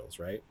of the angels,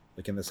 right?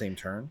 Like in the same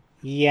turn.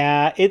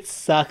 Yeah, it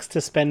sucks to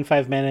spend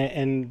 5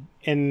 mana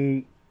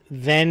and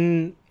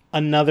then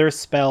another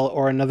spell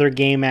or another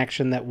game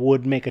action that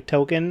would make a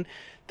token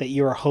that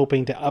you're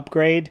hoping to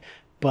upgrade.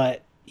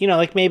 But,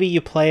 like maybe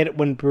you play it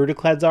when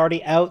Brutaclad's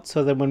already out,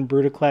 so that when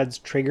Brutaclad's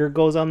trigger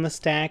goes on the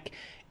stack,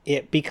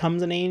 it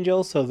becomes an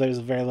angel, so there's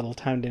very little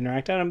time to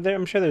interact.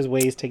 I'm sure there's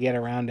ways to get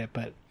around it,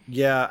 but...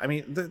 Yeah, I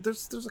mean,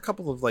 there's a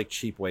couple of, like,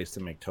 cheap ways to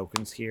make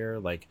tokens here,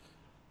 like...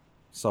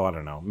 So, I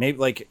don't know. Maybe,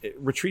 like,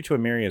 Retreat to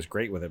Emeria is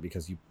great with it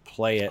because you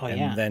play it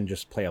then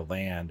just play a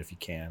land if you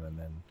can, and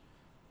then,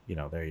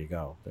 there you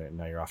go.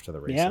 Now you're off to the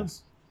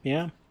races.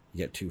 Yeah. You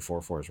get 2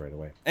 4/4s right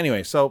away.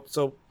 Anyway, so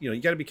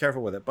you got to be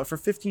careful with it. But for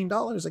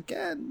 $15,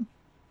 again...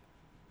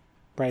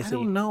 Pricey. I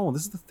don't know.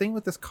 This is the thing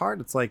with this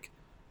card. It's like,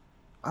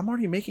 I'm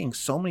already making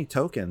so many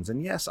tokens,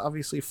 and yes,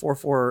 obviously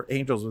 4/4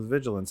 angels with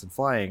vigilance and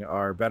flying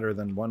are better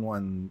than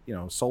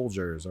 1/1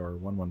 soldiers or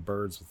 1/1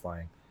 birds with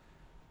flying.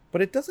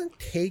 But it doesn't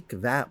take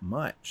that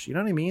much. You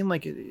know what I mean?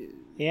 Like,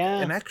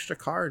 an extra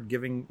card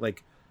giving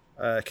like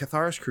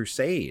Cathar's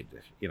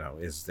Crusade,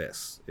 is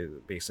this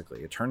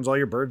basically? It turns all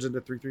your birds into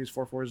 3/3s,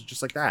 4/4s,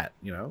 just like that.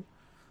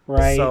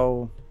 Right.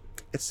 So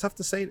it's tough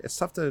to say. It's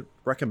tough to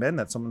recommend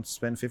that someone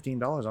spend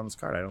 $15 on this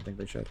card. I don't think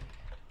they should.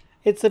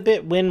 It's a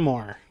bit win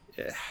more.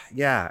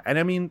 Yeah, and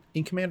I mean,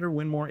 in Commander,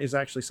 win more is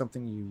actually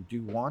something you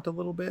do want a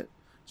little bit,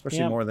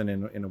 especially more than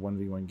in a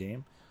 1v1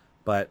 game.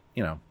 But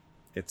it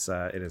is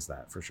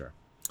that for sure.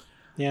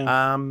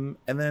 Yeah. And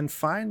then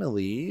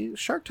finally,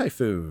 Shark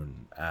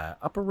Typhoon,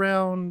 up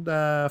around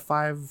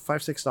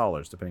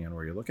 $5-6, depending on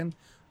where you're looking.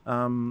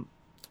 And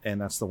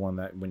that's the one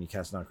that when you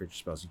cast non-creature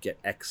spells, you get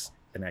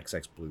an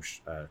XX blue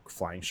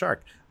flying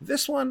shark.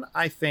 This one,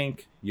 I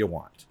think you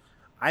want.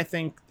 I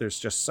think there's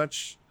just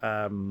such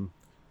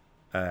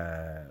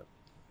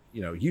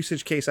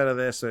usage case out of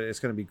this. So it's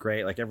going to be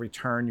great. Like every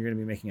turn, you're going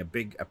to be making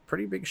a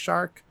pretty big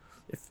shark.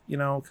 If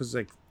because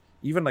like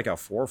even like a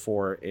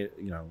 4/4,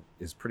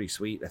 is pretty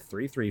sweet. A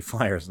 3/3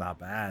 flyer is not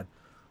bad.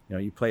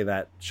 You play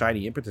that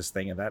shiny impetus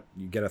thing, and that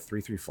you get a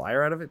 3/3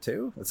 flyer out of it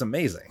too. It's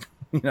amazing.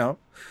 Well,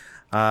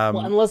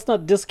 and let's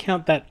not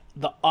discount that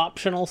the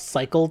optional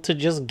cycle to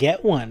just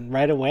get one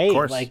right away. Of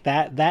course. Like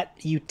that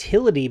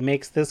utility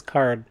makes this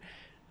card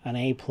an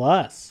A+.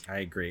 I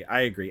agree,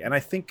 and I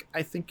think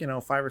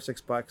 $5 or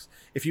 $6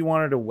 if you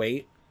wanted to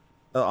wait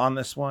on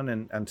this one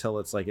and until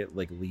it's like it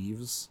like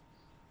leaves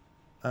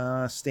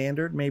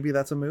standard, maybe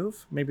that's a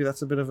move. Maybe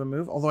that's a bit of a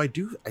move. Although I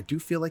do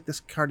feel like this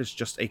card is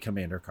just a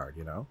commander card,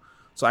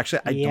 So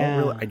actually,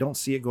 I don't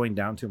see it going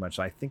down too much.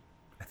 So I think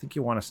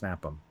you want to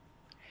snap them.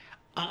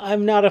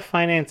 I'm not a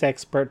finance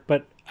expert,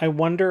 but I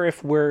wonder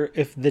if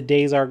the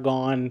days are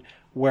gone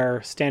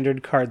where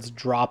standard cards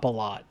drop a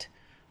lot.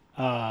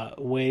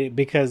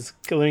 Because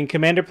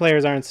commander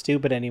players aren't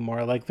stupid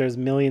anymore. Like there's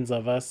millions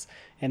of us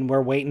and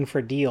we're waiting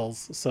for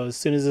deals. So as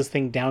soon as this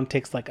thing down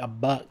ticks like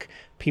 $1,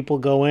 people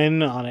go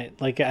in on it.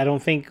 Like I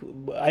don't think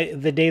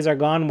the days are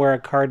gone where a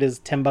card is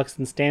 $10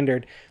 in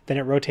standard, then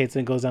it rotates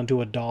and it goes down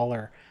to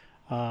 $1.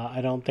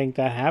 I don't think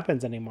that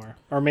happens anymore,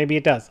 or maybe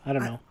it does. I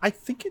don't know. I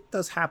think it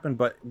does happen,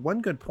 but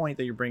one good point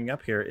that you're bringing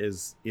up here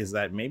is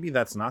that maybe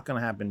that's not going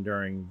to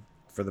happen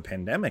for the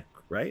pandemic,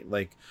 right?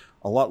 Like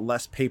a lot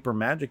less paper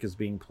Magic is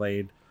being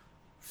played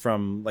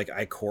from like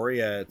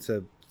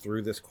Ikoria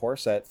through this core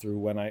set through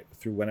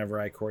whenever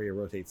Ikoria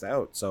rotates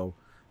out. So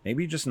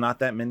maybe just not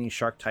that many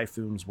Shark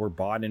Typhoons were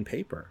bought in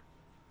paper.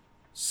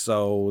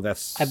 So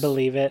I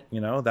believe it.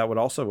 That would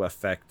also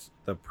affect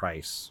the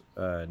price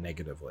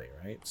negatively,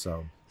 right?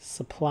 So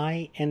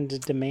supply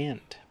and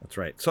demand. That's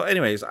right. So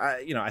anyways,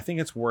 I think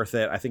it's worth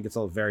it. I think it's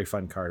a very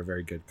fun card, a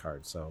very good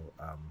card. So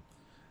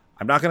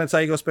I'm not going to tell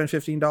you go spend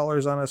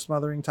 $15 on a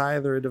Smothering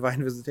Tithe or a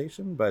Divine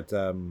Visitation, but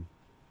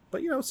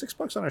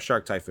 $6 on a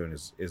Shark Typhoon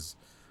is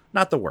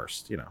not the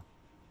worst.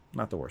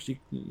 Not the worst. You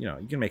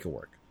can make it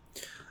work.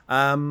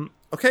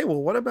 Okay.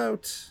 Well, what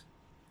about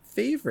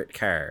favorite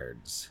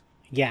cards?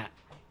 Yeah.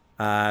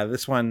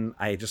 This one,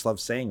 I just love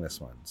saying this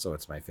one, so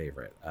it's my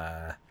favorite.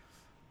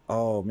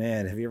 Oh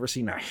man, have you ever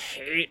seen a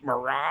Hate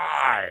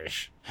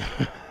Mirage?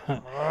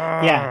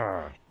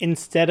 Yeah.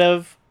 Instead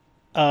of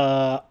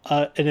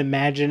an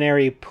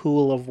imaginary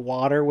pool of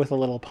water with a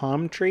little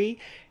palm tree,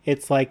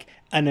 it's like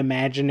an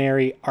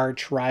imaginary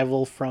arch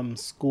rival from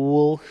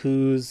school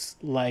who's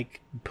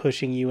like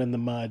pushing you in the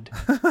mud.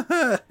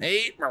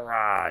 Hate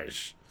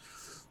Mirage.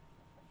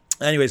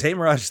 Anyways, Hate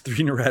Mirage is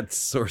 3 red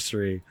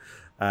sorcery.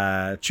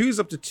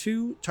 Choose up to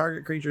 2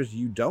 target creatures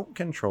you don't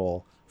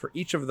control. For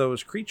each of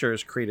those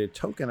creatures, create a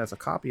token as a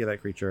copy of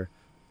that creature.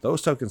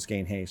 Those tokens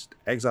gain haste.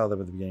 Exile them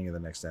at the beginning of the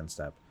next end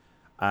step.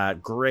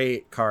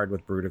 Great card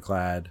with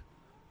Brutaclad.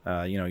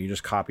 You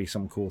just copy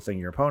some cool thing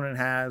your opponent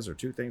has, or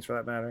 2 things for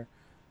that matter,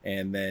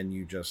 and then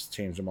you just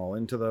change them all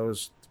into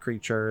those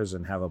creatures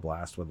and have a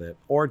blast with it.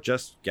 Or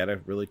just get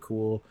a really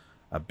cool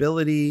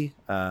ability.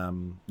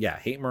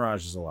 Hate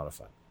Mirage is a lot of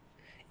fun.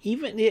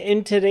 Even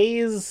in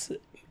today's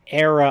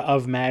era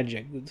of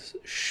Magic,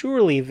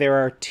 surely there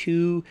are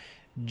 2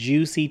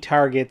 juicy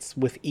targets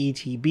with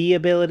ETB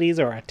abilities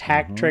or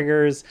attack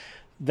triggers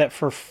that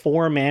for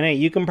 4 mana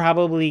you can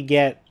probably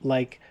get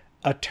like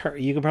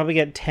you can probably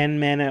get 10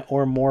 mana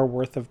or more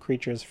worth of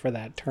creatures for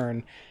that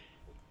turn.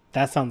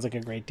 That sounds like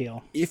a great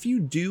deal. If you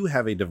do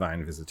have a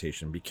Divine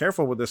Visitation, be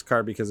careful with this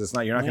card because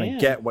you're not going to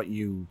get what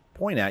you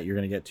point at. You're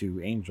going to get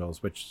 2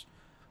 angels, which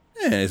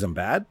isn't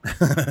bad.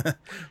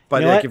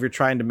 But if you're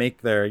trying to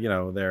make their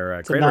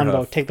Crater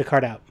Hoof, take the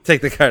card out.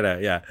 Take the card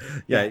out. Yeah.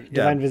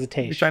 Divine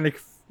Visitation. You're trying to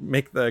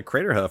make the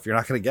Crater Hoof. You're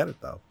not going to get it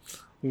though.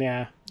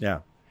 Yeah.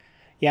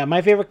 Yeah.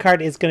 My favorite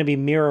card is going to be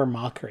Mirror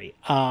Mockery.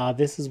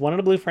 This is 1 of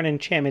the blue for an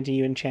enchantment.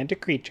 You enchant a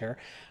creature,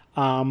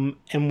 and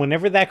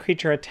whenever that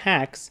creature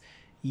attacks,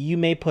 you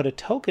may put a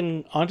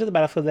token onto the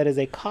battlefield that is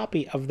a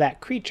copy of that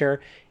creature,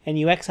 and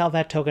you exile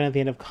that token at the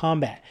end of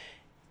combat.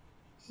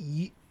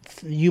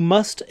 you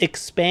must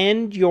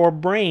expand your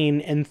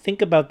brain and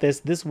think about this.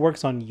 This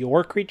works on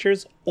your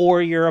creatures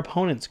or your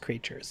opponent's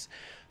creatures.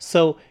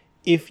 So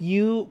if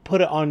you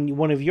put it on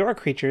one of your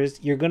creatures,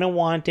 you're going to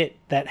want it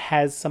that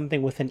has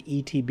something with an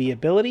ETB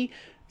ability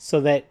so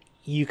that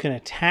you can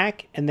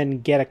attack and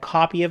then get a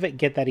copy of it,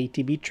 get that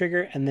ETB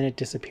trigger, and then it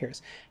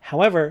disappears.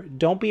 However,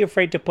 don't be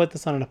afraid to put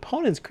this on an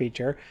opponent's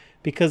creature,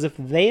 because if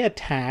they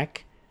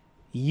attack,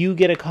 you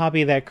get a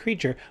copy of that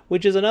creature,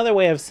 which is another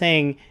way of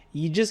saying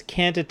you just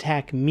can't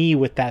attack me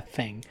with that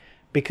thing.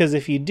 Because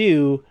if you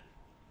do,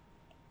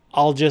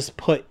 I'll just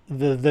put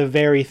the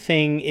very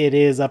thing it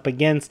is up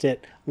against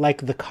it,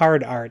 like the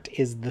card art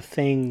is the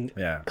thing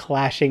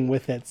clashing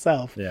with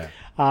itself. Yeah.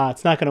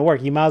 It's not going to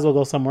work. You might as well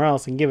go somewhere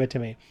else and give it to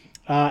me.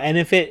 And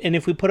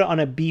if we put it on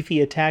a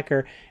beefy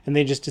attacker and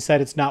they just decide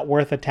it's not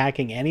worth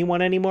attacking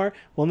anyone anymore,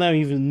 well, now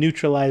you've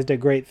neutralized a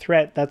great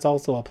threat. That's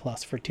also a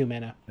plus for 2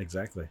 mana.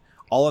 Exactly.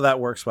 All of that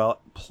works well.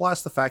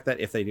 Plus the fact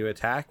that if they do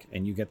attack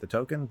and you get the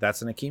token,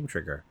 that's an Akeem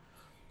trigger.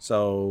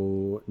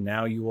 So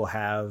now you will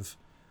have,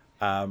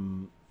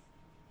 the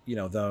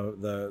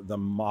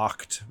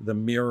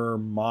mirror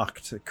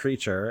mocked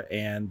creature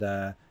and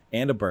a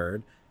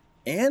bird.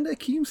 And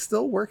Akeem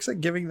still works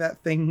at giving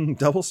that thing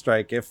double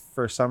strike if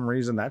for some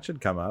reason that should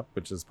come up,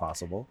 which is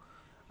possible.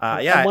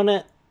 I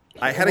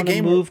had a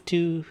game move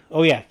to.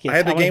 Oh yeah, I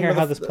had the game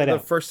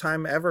the first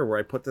time ever where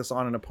I put this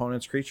on an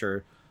opponent's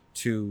creature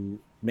to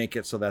make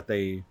it so that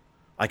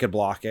I could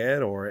block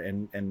it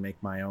and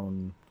make my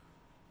own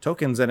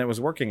tokens, and it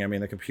was working. I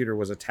mean, the computer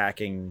was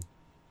attacking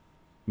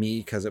me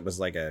because it was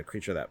like a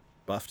creature that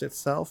buffed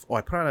itself. Oh,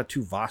 I put on a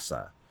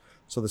Tuvasa,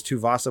 so this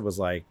Tuvasa was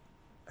like,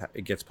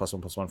 it gets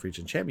 +1/+1 for each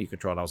enchantment you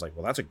control, and I was like,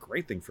 well, that's a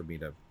great thing for me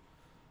to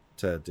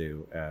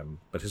do.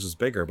 But his was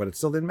bigger, but it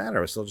still didn't matter.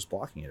 I was still just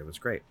blocking it. It was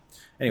great.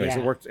 Anyways,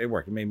 It worked.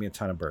 It made me a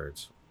ton of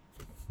birds.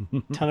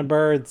 Ton of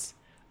birds.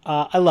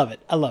 I love it.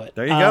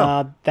 There you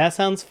go. That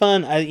sounds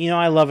fun.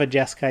 I love a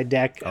Jeskai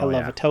deck. I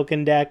love a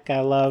token deck.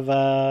 I love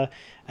a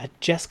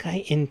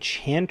Jeskai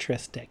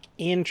Enchantress deck.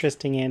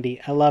 Interesting,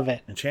 Andy. I love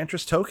it.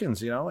 Enchantress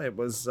tokens. It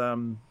was.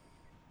 I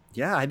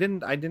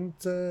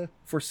didn't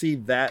foresee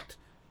that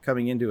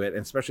coming into it,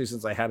 and especially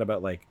since I had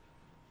about like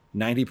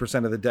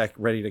 90% of the deck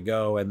ready to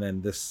go, and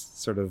then this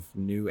sort of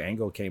new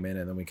angle came in,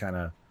 and then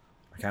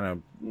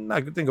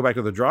I didn't go back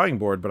to the drawing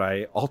board, but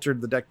I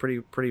altered the deck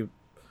pretty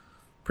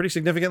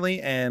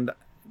significantly, and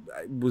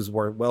it was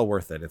well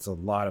worth it. It's a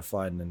lot of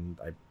fun, and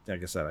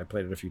like I said, I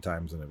played it a few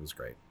times, and it was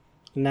great.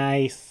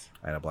 Nice.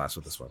 I had a blast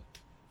with this one.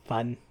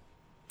 Fun.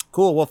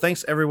 Cool. Well,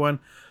 thanks everyone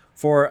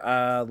for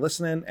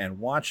listening and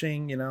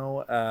watching.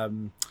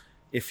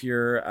 If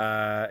you're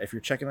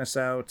checking us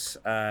out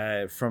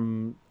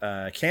from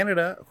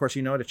Canada, of course,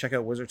 to check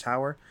out Wizard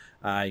Tower.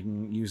 You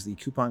can use the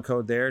coupon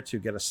code there to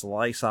get a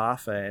slice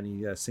off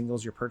any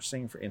singles you're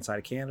purchasing for inside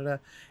of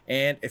Canada.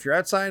 And if you're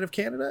outside of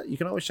Canada, you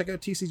can always check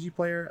out TCG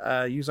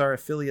Player. Use our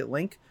affiliate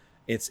link.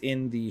 It's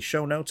in the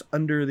show notes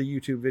under the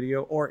YouTube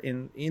video, or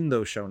in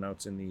those show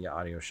notes in the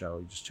audio show.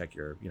 You just check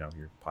your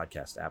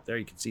podcast app there.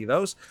 You can see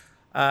those.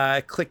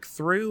 Click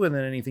through, and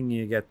then anything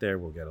you get there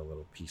will get a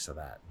little piece of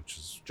that, which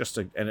is just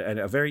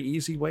a very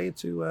easy way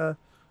to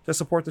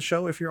support the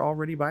show if you're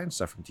already buying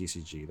stuff from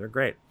TCG. They're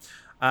great.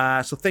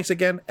 So thanks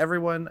again,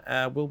 everyone.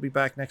 We'll be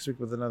back next week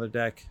with another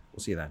deck.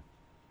 We'll see you then.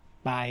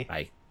 Bye.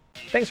 Bye.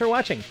 Thanks for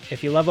watching.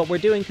 If you love what we're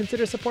doing,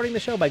 consider supporting the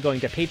show by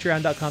going to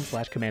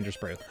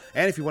patreon.com/commandersbrew.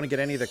 And if you want to get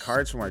any of the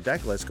cards from our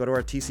deck list, go to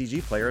our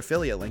TCG Player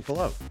affiliate link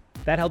below.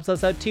 That helps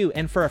us out too,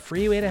 and for a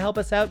free way to help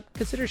us out,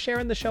 consider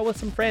sharing the show with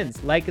some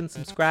friends. Like and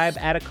subscribe,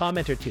 add a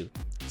comment or two.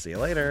 See you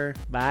later.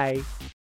 Bye.